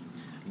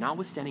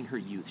 Notwithstanding her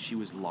youth, she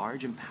was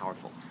large and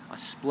powerful, a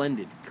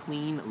splendid,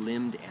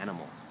 clean-limbed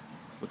animal,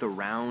 with a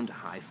round,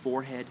 high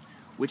forehead,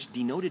 which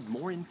denoted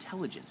more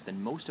intelligence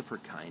than most of her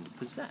kind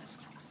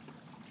possessed.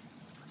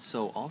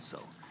 So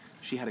also,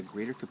 she had a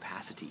greater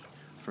capacity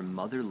for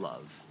mother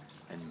love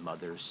and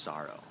mother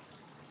sorrow.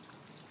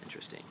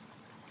 Interesting.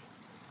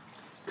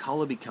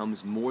 Kala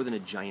becomes more than a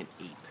giant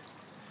ape.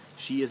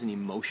 She is an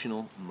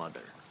emotional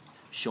mother,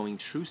 showing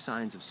true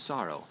signs of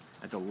sorrow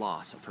at the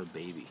loss of her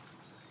baby.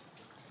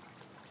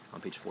 On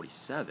page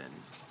 47,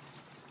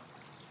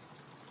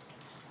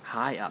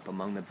 high up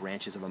among the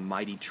branches of a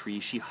mighty tree,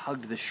 she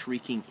hugged the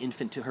shrieking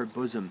infant to her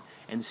bosom,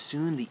 and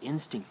soon the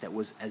instinct that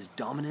was as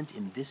dominant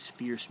in this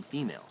fierce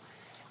female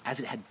as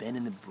it had been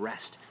in the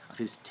breast of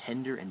his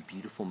tender and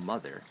beautiful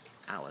mother,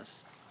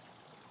 Alice,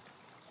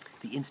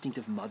 the instinct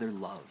of mother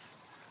love,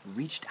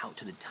 reached out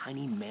to the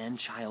tiny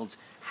man-child's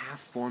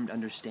half-formed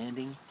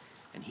understanding,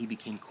 and he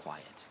became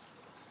quiet.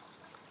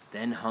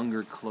 Then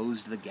hunger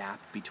closed the gap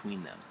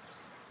between them,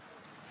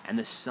 and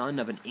the son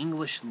of an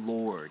English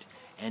lord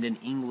and an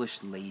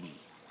English lady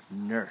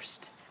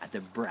nursed at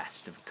the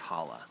breast of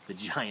Kala, the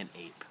giant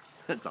ape.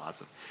 That's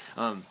awesome.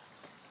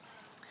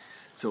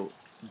 So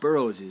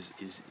Burroughs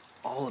is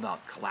all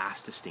about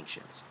class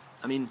distinctions.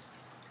 I mean,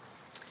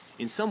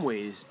 in some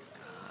ways,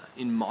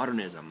 in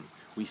modernism,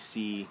 we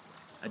see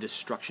a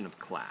destruction of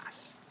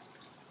class.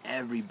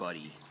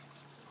 Everybody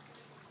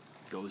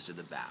goes to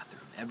the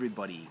bathroom.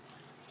 Everybody,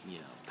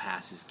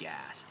 passes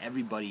gas.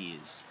 Everybody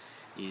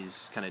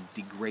is kind of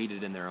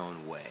degraded in their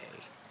own way,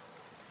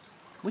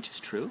 which is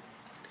true.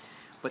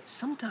 But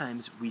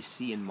sometimes we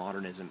see in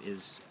modernism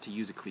is, to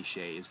use a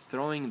cliche, is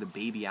throwing the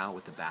baby out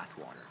with the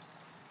bathwater.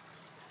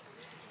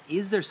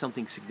 Is there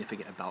something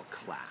significant about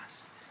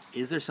class?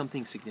 Is there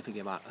something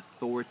significant about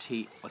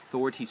authority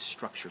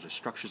structures, or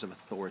structures of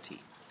authority?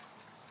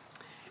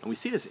 And we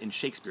see this in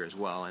Shakespeare as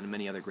well, and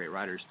many other great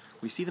writers.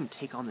 We see them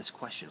take on this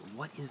question: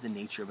 what is the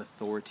nature of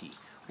authority?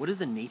 What is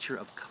the nature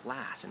of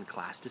class and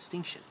class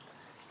distinction?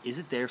 Is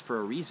it there for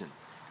a reason?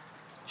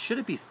 Should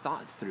it be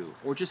thought through,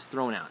 or just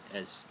thrown out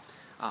as,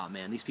 oh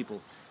man, these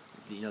people,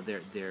 they're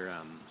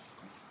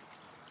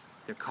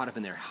caught up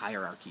in their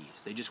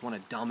hierarchies. They just want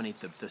to dominate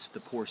the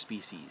poor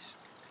species.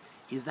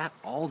 Is that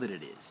all that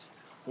it is?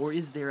 Or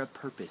is there a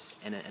purpose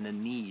and a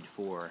need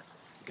for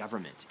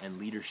government and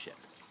leadership?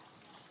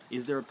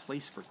 Is there a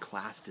place for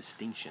class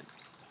distinction?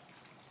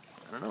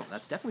 I don't know.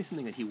 That's definitely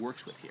something that he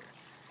works with here.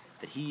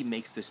 That he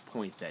makes this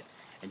point that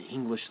an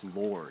English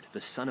lord, the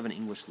son of an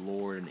English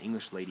lord and an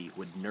English lady,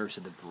 would nurse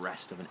at the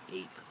breast of an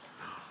ape.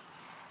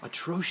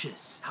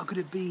 Atrocious. How could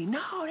it be?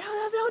 No,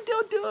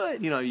 don't do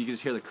it. You can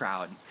just hear the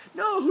crowd.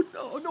 No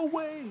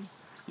way.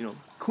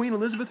 Queen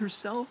Elizabeth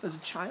herself as a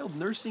child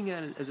nursing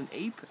as an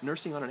ape,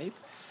 nursing on an ape.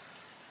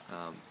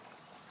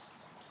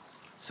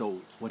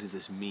 So what does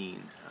this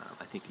mean?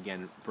 I think,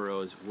 again,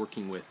 Burroughs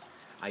working with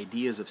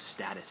ideas of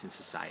status in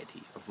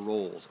society, of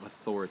roles, of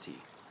authority.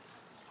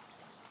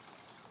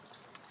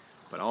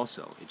 But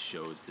also, it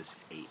shows this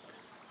ape.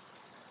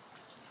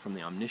 From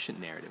the omniscient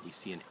narrative, we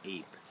see an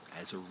ape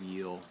as a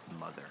real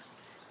mother.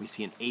 We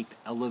see an ape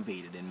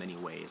elevated in many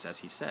ways, as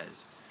he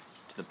says,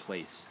 to the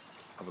place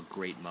of a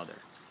great mother.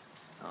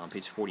 On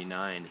page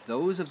 49,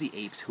 those of the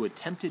apes who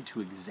attempted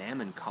to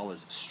examine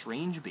Kala's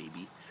strange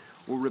baby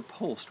were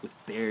repulsed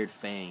with bared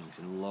fangs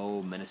and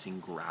low,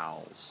 menacing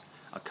growls,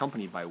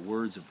 accompanied by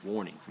words of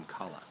warning from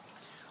Kala.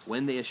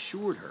 When they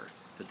assured her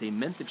that they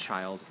meant the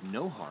child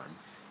no harm,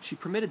 she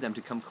permitted them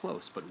to come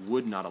close, but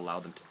would not allow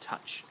them to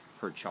touch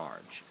her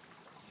charge.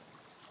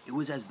 It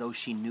was as though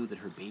she knew that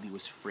her baby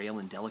was frail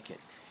and delicate,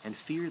 and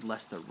feared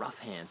lest the rough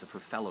hands of her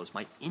fellows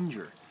might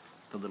injure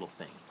the little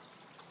thing.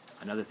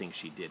 Another thing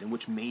she did, and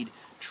which made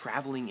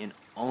traveling an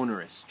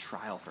onerous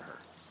trial for her.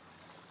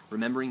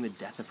 Remembering the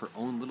death of her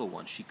own little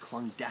one, she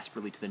clung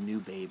desperately to the new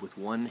babe with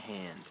one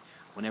hand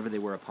whenever they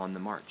were upon the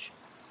march.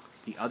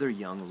 The other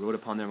young rode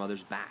upon their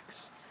mothers'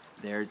 backs,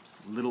 their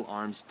little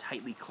arms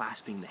tightly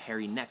clasping the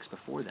hairy necks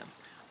before them,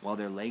 while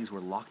their legs were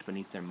locked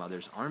beneath their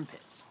mother's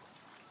armpits.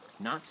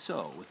 Not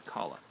so with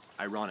Kala.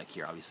 Ironic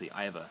here, obviously.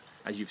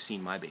 As you've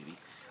seen my baby,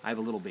 I have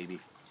a little baby.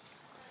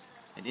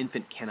 An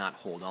infant cannot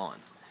hold on.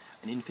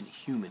 An infant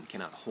human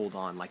cannot hold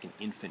on like an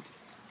infant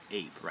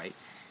ape, right?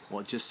 Well,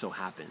 it just so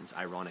happens,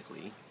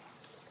 ironically,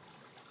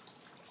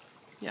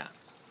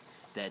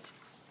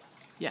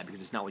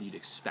 because it's not what you'd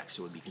expect,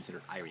 so it would be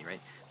considered irony,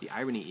 right? The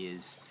irony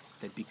is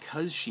that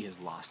because she has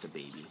lost a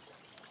baby,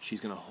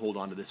 she's going to hold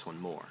on to this one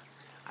more.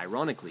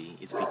 Ironically,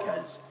 it's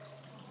because,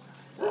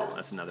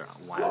 that's another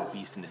wild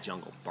beast in the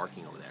jungle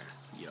barking over there.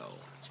 Yo,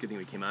 it's a good thing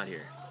we came out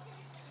here.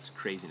 It's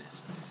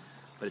craziness.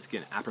 But it's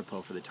good,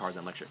 apropos for the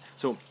Tarzan lecture.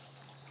 So,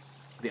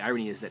 the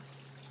irony is that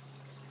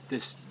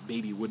this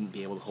baby wouldn't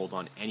be able to hold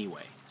on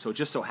anyway. So it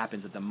just so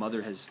happens that the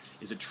mother is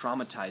a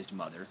traumatized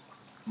mother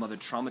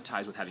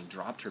traumatized with having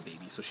dropped her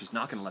baby, so she's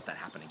not going to let that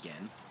happen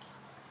again.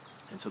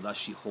 And so thus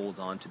she holds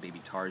on to baby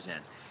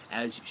Tarzan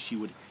as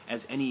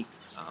any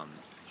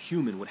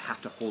human would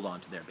have to hold on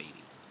to their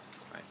baby,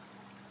 right?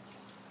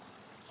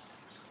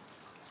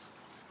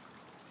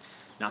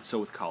 Not so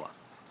with Kala.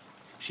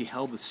 She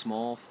held the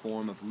small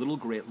form of little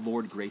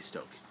Lord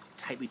Greystoke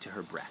tightly to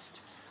her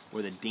breast,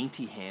 where the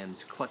dainty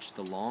hands clutched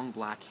the long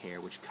black hair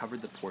which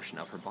covered the portion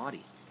of her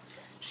body.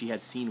 She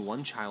had seen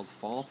one child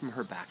fall from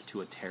her back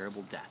to a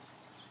terrible death,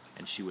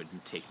 and she would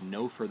take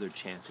no further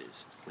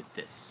chances with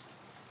this.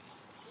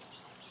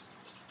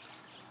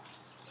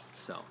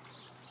 So,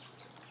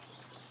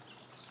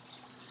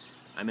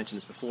 I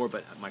mentioned this before,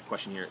 but my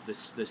question here,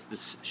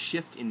 this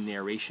shift in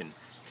narration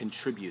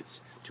contributes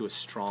to a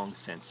strong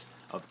sense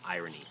of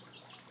irony.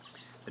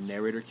 The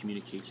narrator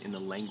communicates in the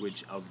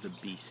language of the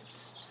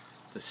beasts.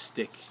 The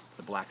stick,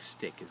 the black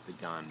stick is the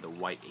gun, the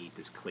white ape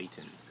is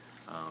Clayton,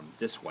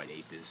 this white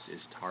ape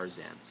is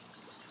Tarzan.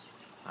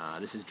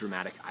 This is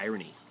dramatic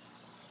irony.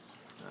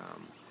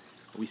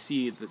 We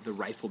see the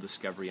rifle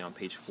discovery on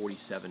page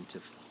 47 to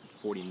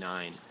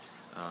 49.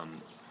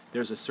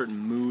 There's a certain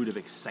mood of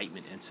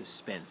excitement and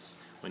suspense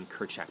when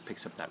Kerchak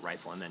picks up that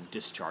rifle and then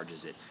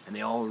discharges it, and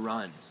they all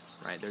run,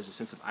 right? There's a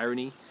sense of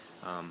irony,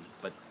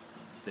 but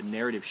the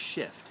narrative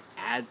shift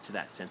adds to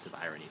that sense of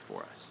irony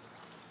for us.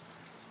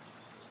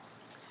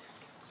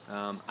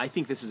 I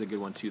think this is a good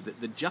one too.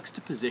 The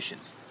juxtaposition,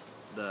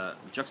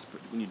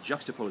 when you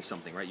juxtapose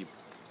something, right? You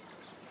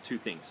two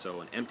things.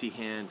 So an empty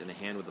hand and a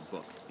hand with a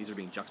book. These are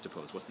being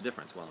juxtaposed. What's the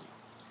difference? Well,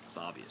 it's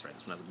obvious, right?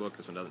 This one has a book.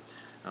 This one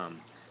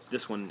doesn't.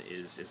 This one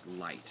is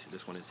light.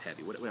 This one is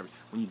heavy. Whatever.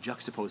 When you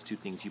juxtapose two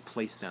things, you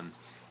place them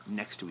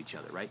next to each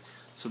other, right?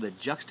 So the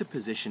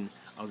juxtaposition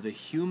of the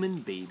human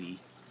baby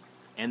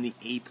and the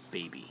ape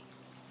baby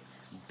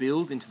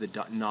build into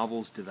the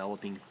novel's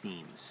developing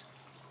themes.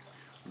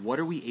 What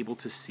are we able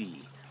to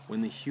see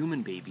when the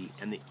human baby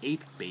and the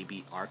ape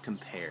baby are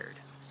compared?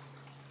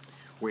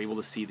 We're able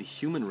to see the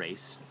human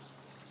race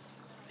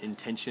in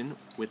tension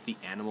with the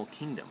animal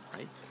kingdom,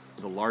 right?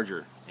 The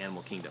larger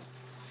animal kingdom.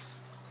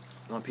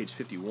 On page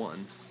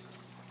 51,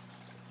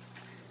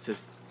 it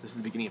says, this is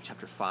the beginning of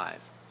chapter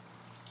 5.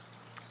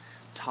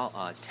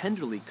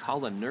 Tenderly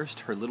Kala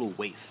nursed her little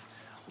waif,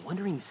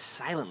 wondering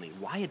silently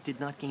why it did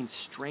not gain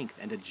strength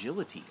and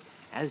agility,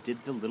 as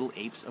did the little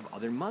apes of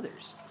other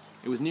mothers.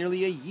 It was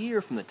nearly a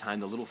year from the time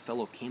the little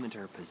fellow came into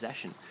her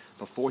possession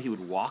before he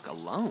would walk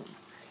alone.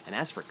 And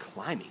as for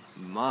climbing,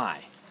 my,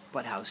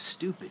 but how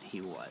stupid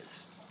he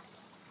was.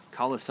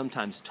 Kala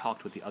sometimes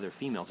talked with the other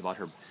females about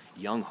her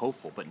young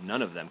hopeful, but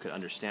none of them could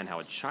understand how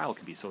a child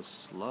could be so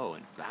slow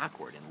and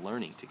backward in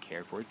learning to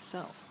care for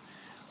itself.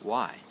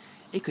 Why,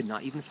 it could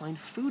not even find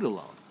food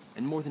alone,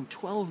 and more than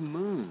 12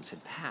 moons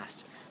had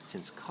passed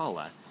since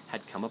Kala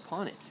had come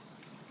upon it.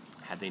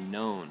 Had they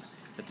known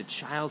that the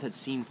child had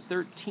seen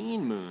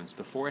 13 moons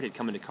before it had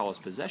come into Kala's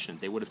possession,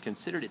 they would have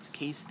considered its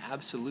case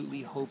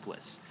absolutely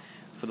hopeless,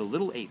 for the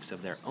little apes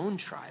of their own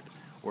tribe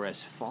were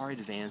as far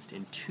advanced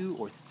in 2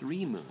 or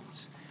 3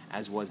 moons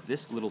as was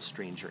this little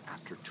stranger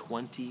after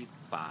 25.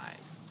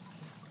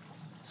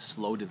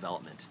 Slow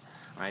development.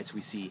 All right, so we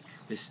see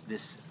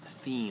this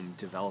theme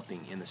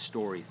developing in the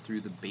story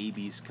through the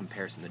babies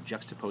comparison, the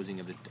juxtaposing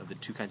of the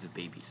two kinds of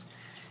babies.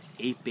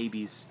 Ape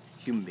babies,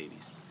 human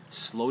babies.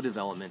 Slow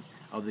development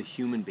of the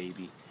human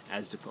baby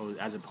as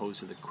opposed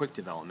to the quick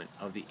development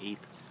of the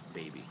ape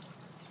baby.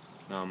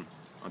 On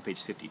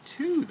page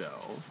 52,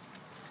 though,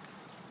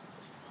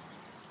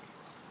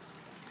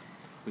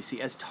 we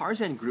see as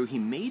Tarzan grew, he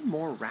made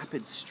more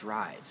rapid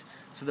strides,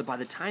 so that by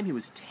the time he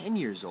was 10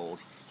 years old,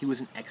 he was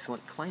an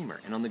excellent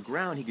climber, and on the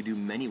ground he could do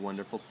many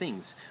wonderful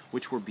things,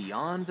 which were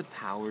beyond the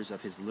powers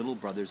of his little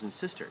brothers and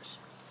sisters.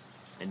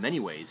 In many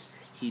ways,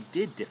 he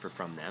did differ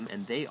from them,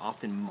 and they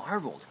often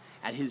marveled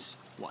at his,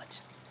 what?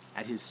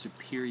 At his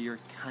superior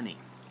cunning.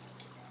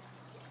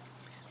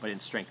 But in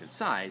strength and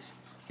size,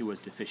 he was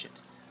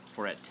deficient,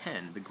 for at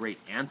 10, the great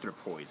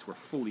anthropoids were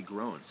fully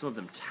grown, some of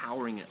them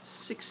towering at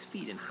 6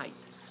 feet in height,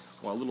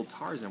 while little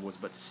Tarzan was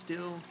but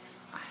still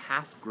a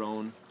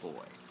half-grown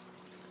boy.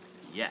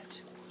 Yet,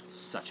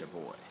 such a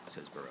boy,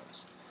 says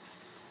Burroughs.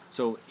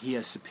 So he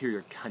has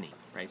superior cunning,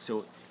 right?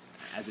 So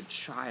as a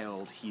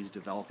child, he's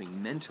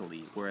developing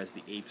mentally, whereas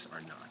the apes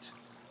are not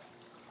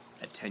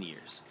at 10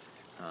 years.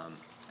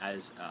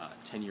 As a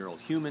 10-year-old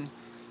human,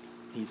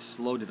 he's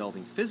slow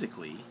developing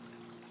physically,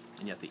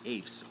 and yet the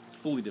apes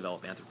fully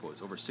develop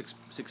anthropoids, over 6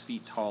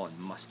 feet tall and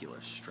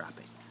muscular,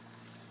 strapping.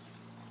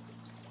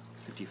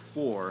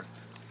 54,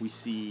 we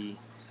see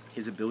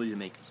his ability to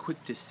make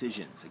quick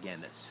decisions,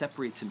 again, that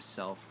separates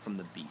himself from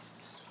the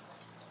beasts.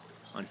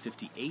 On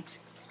 58,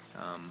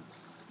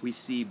 we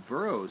see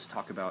Burroughs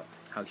talk about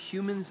how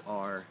humans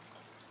are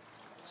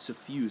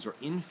suffused or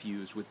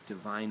infused with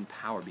divine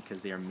power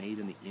because they are made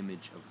in the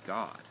image of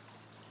God.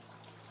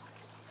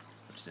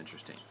 Which is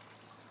interesting.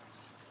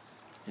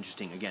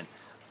 Interesting, again,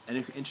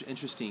 an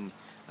interesting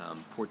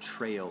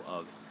portrayal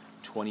of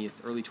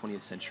early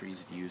 20th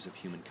century's views of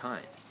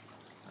humankind.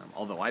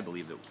 Although I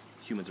believe that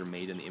humans are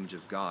made in the image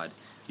of God,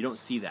 you don't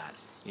see that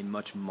in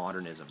much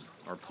modernism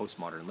or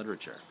postmodern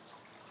literature.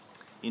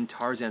 In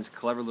Tarzan's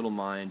clever little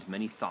mind,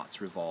 many thoughts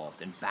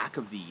revolved, and back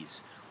of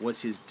these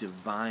was his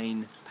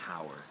divine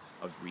power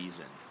of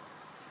reason.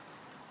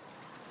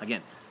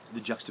 Again,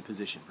 the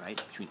juxtaposition,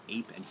 right, between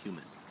ape and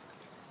human.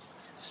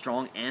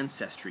 Strong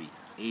ancestry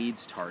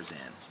aids Tarzan.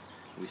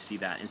 We see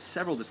that in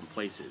several different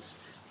places,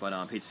 but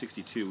on page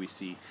 62 we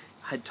see,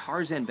 had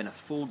Tarzan been a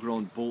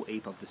full-grown bull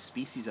ape of the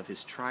species of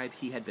his tribe,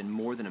 he had been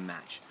more than a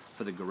match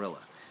for the gorilla.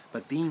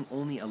 But being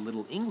only a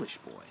little English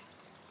boy,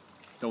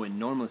 though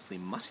enormously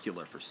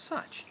muscular for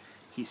such,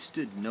 he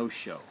stood no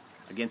show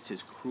against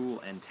his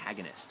cruel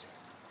antagonist.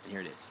 And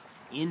here it is.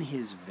 In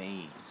his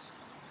veins,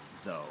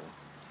 though,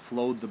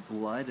 flowed the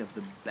blood of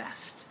the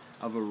best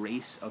of a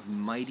race of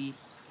mighty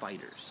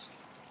fighters.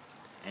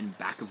 And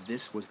back of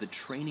this was the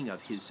training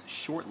of his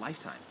short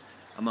lifetime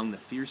among the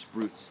fierce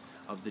brutes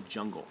of the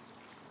jungle.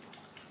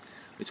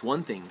 It's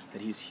one thing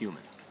that he's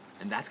human,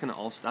 and that's going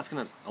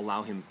to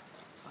allow him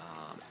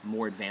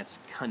more advanced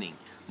cunning,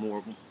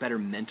 better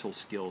mental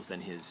skills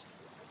than his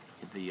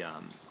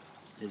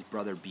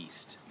brother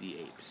beast, the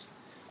apes.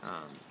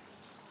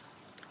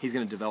 He's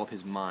going to develop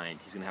his mind.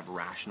 He's going to have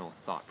rational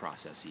thought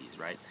processes,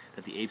 right,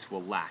 that the apes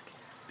will lack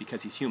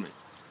because he's human.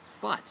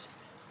 But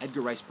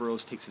Edgar Rice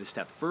Burroughs takes it a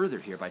step further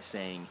here by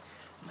saying,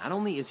 not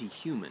only is he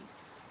human,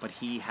 but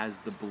he has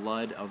the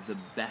blood of the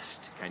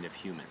best kind of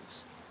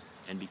humans.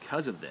 And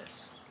because of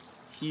this,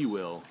 he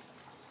will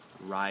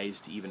rise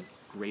to even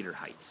greater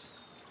heights.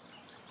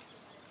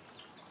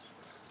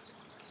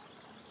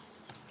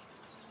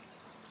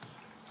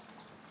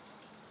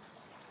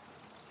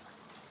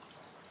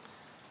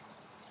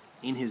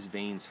 In his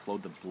veins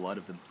flowed the blood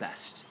of the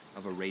best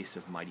of a race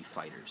of mighty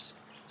fighters.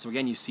 So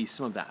again, you see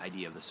some of that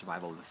idea of the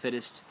survival of the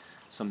fittest,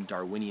 some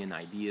Darwinian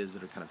ideas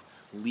that are kind of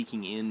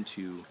leaking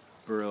into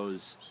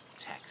Burroughs'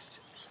 text.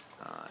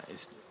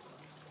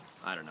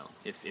 I don't know,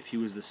 if he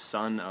was the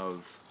son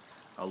of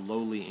a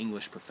lowly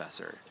English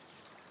professor,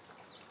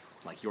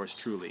 like yours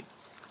truly,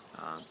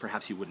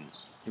 perhaps he wouldn't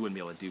be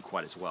able to do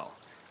quite as well.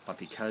 But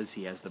because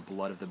he has the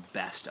blood of the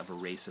best of a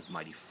race of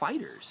mighty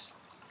fighters,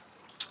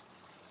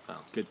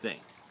 well, good thing.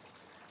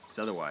 Because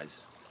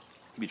otherwise,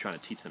 he'd be trying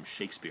to teach them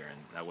Shakespeare, and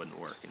that wouldn't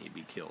work, and he'd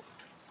be killed.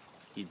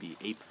 He'd be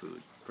ape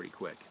food pretty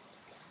quick.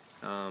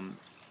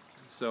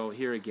 So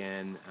here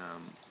again,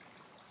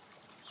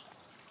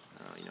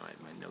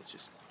 my notes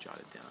just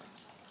jotted down.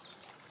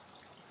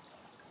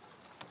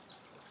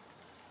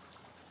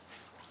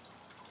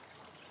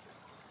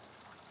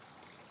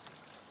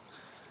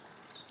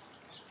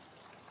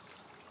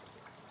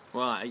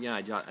 Well,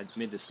 I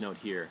made this note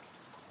here.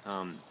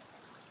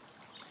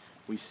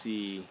 We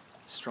see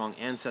strong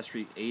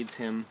ancestry aids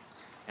him,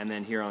 and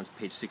then here on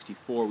page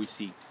 64 we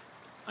see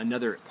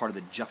another part of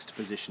the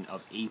juxtaposition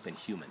of ape and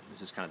human.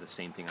 This is kind of the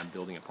same thing I'm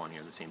building upon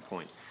here, the same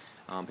point.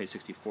 Page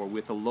 64,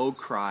 with a low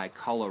cry,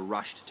 Kala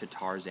rushed to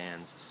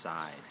Tarzan's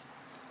side,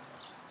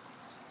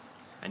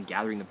 and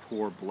gathering the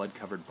poor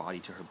blood-covered body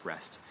to her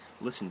breast,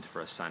 listened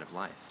for a sign of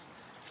life.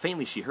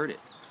 Faintly she heard it,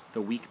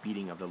 the weak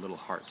beating of the little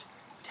heart.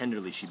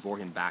 Tenderly she bore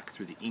him back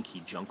through the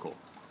inky jungle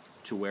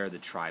to where the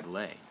tribe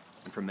lay,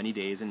 and for many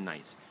days and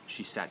nights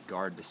she sat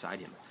guard beside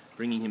him,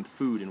 bringing him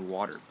food and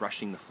water,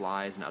 brushing the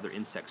flies and other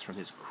insects from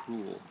his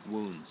cruel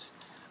wounds.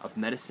 Of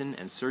medicine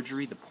and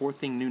surgery the poor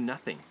thing knew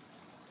nothing.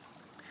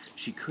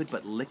 She could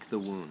but lick the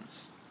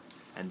wounds,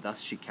 and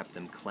thus she kept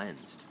them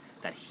cleansed,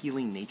 that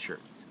healing nature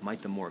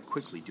might the more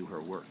quickly do her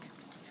work.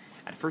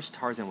 At first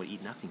Tarzan would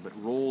eat nothing,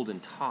 but rolled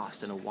and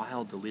tossed in a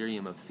wild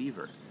delirium of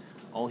fever.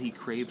 All he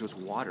craved was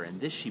water,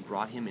 and this she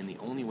brought him in the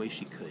only way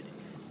she could,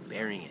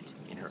 bearing it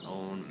in her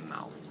own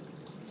mouth.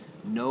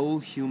 No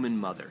human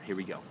mother, here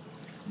we go,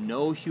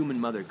 no human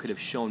mother could have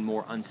shown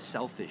more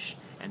unselfish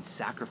and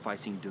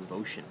sacrificing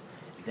devotion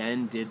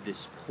than did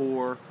this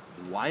poor,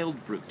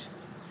 wild brute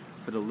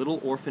for the little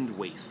orphaned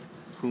waif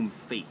whom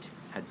fate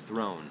had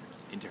thrown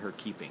into her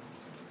keeping.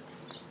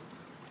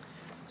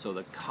 So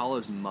the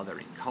Kala's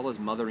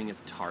mothering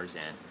of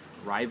Tarzan,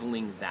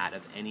 rivaling that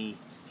of any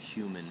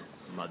human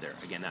mother.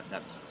 Again,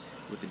 that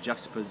with the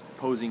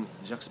juxtaposition,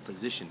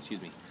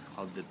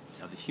 of the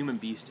human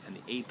beast and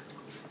the ape,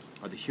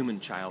 or the human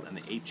child and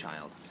the ape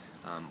child,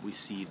 we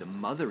see the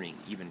mothering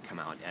even come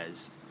out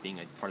as being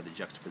a part of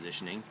the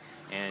juxtapositioning,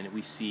 and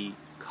we see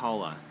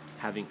Kala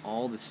having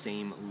all the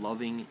same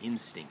loving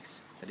instincts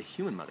that a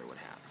human mother would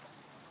have.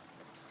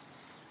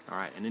 All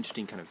right, an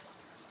interesting kind of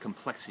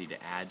complexity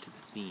to add to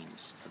the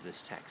themes of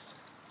this text.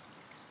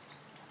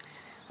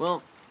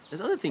 Well,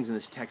 there's other things in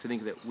this text I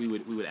think that we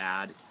would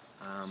add.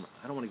 I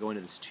don't want to go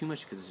into this too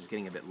much because this is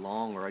getting a bit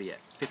long. We're already at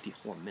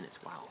 54 minutes.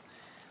 Wow.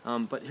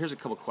 But here's a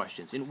couple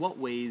questions. In what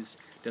ways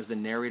does the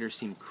narrator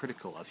seem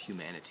critical of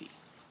humanity?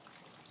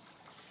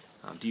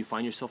 Do you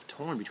find yourself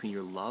torn between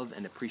your love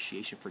and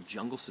appreciation for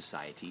jungle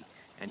society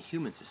and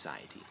human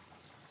society?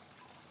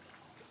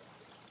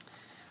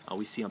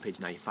 We see on page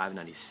 95 and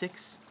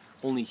 96,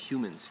 only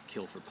humans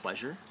kill for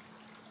pleasure.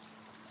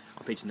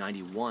 On page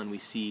 91, we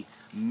see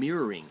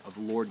mirroring of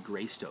Lord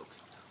Greystoke.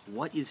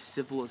 What is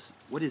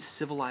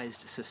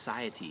civilized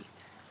society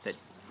that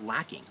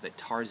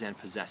Tarzan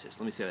possesses?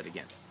 Let me say that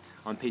again.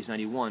 On page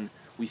 91,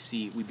 we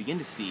begin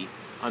to see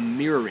a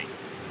mirroring.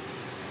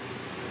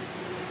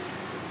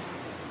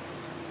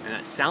 And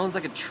that sounds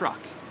like a truck,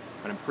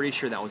 but I'm pretty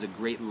sure that was a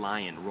great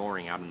lion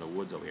roaring out in the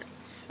woods over here.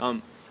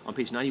 On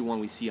page 91,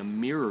 we see a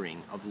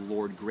mirroring of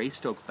Lord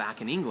Greystoke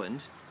back in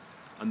England,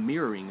 a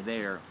mirroring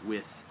there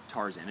with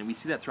Tarzan. And we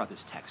see that throughout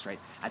this text, right?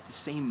 At the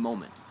same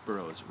moment,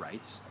 Burroughs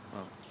writes,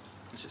 well,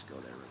 let's just go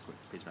there real quick,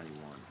 page 91.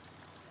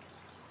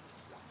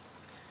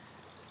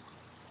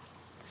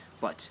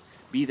 But,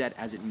 be that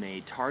as it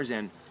may,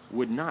 Tarzan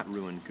would not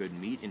ruin good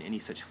meat in any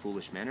such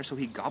foolish manner, so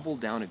he gobbled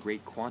down a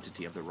great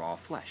quantity of the raw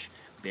flesh,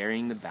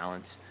 burying the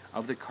balance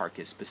of the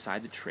carcass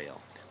beside the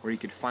trail, where he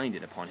could find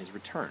it upon his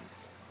return.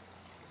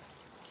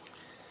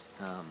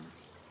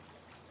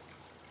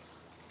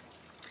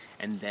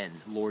 And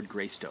then Lord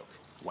Greystoke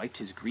wiped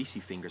his greasy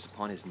fingers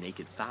upon his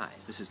naked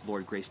thighs. This is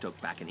Lord Greystoke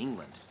back in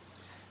England.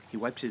 He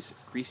wiped his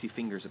greasy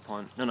fingers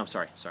upon... No,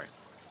 sorry.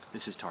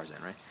 This is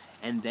Tarzan, right?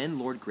 And then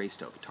Lord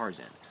Greystoke,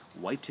 Tarzan,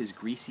 wiped his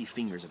greasy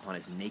fingers upon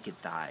his naked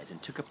thighs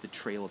and took up the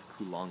trail of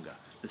Kulonga,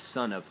 the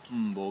son of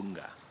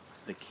Mbonga,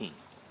 the king.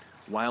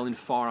 While in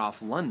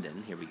far-off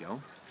London, here we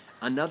go,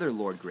 another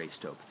Lord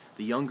Greystoke,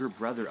 the younger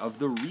brother of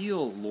the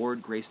real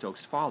Lord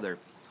Greystoke's father,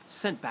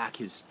 sent back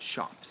his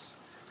chops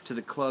to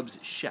the club's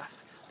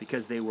chef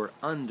because they were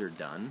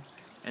underdone,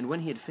 and when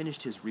he had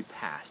finished his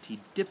repast, he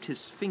dipped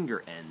his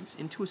finger ends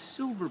into a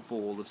silver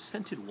bowl of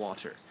scented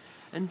water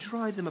and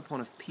dried them upon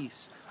a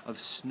piece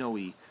of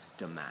snowy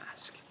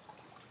damask.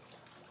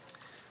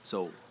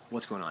 So,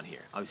 what's going on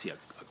here? Obviously,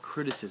 a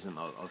criticism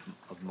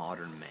of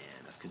modern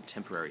man, of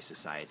contemporary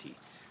society,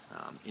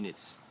 in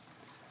its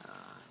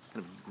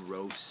kind of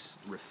gross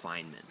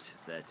refinement.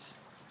 That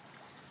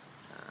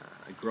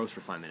a gross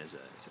refinement is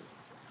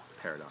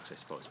a paradox, I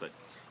suppose, but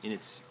in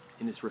its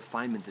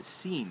refinement that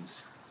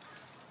seems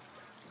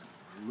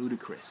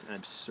ludicrous and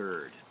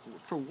absurd.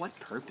 For what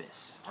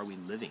purpose are we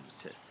living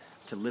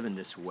to live in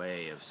this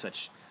way of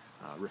such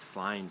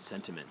refined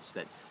sentiments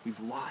that we've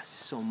lost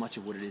so much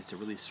of what it is to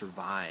really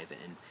survive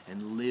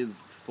and live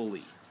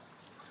fully?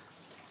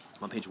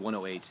 On page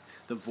 108,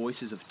 the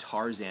voices of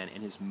Tarzan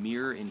and his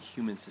mirror in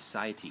human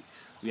society.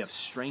 We have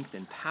strength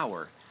and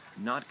power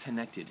not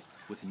connected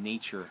with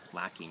nature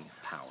lacking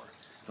power.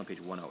 It's on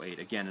page 108.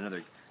 Again,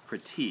 another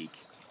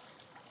critique.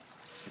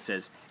 It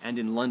says, and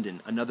in London,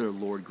 another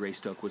Lord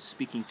Greystoke was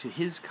speaking to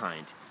his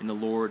kind in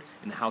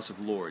the House of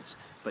Lords,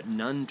 but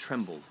none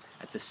trembled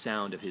at the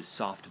sound of his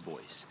soft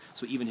voice.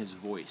 So even his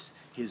voice,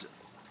 his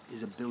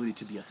ability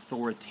to be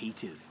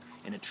authoritative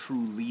and a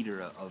true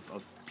leader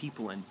of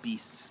people and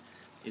beasts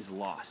is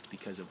lost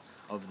because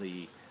of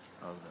the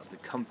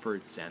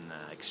comforts and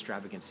the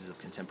extravagances of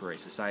contemporary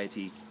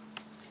society.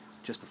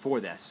 Just before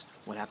this,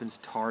 what happens?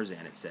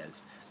 Tarzan, it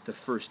says, the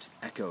first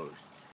echoed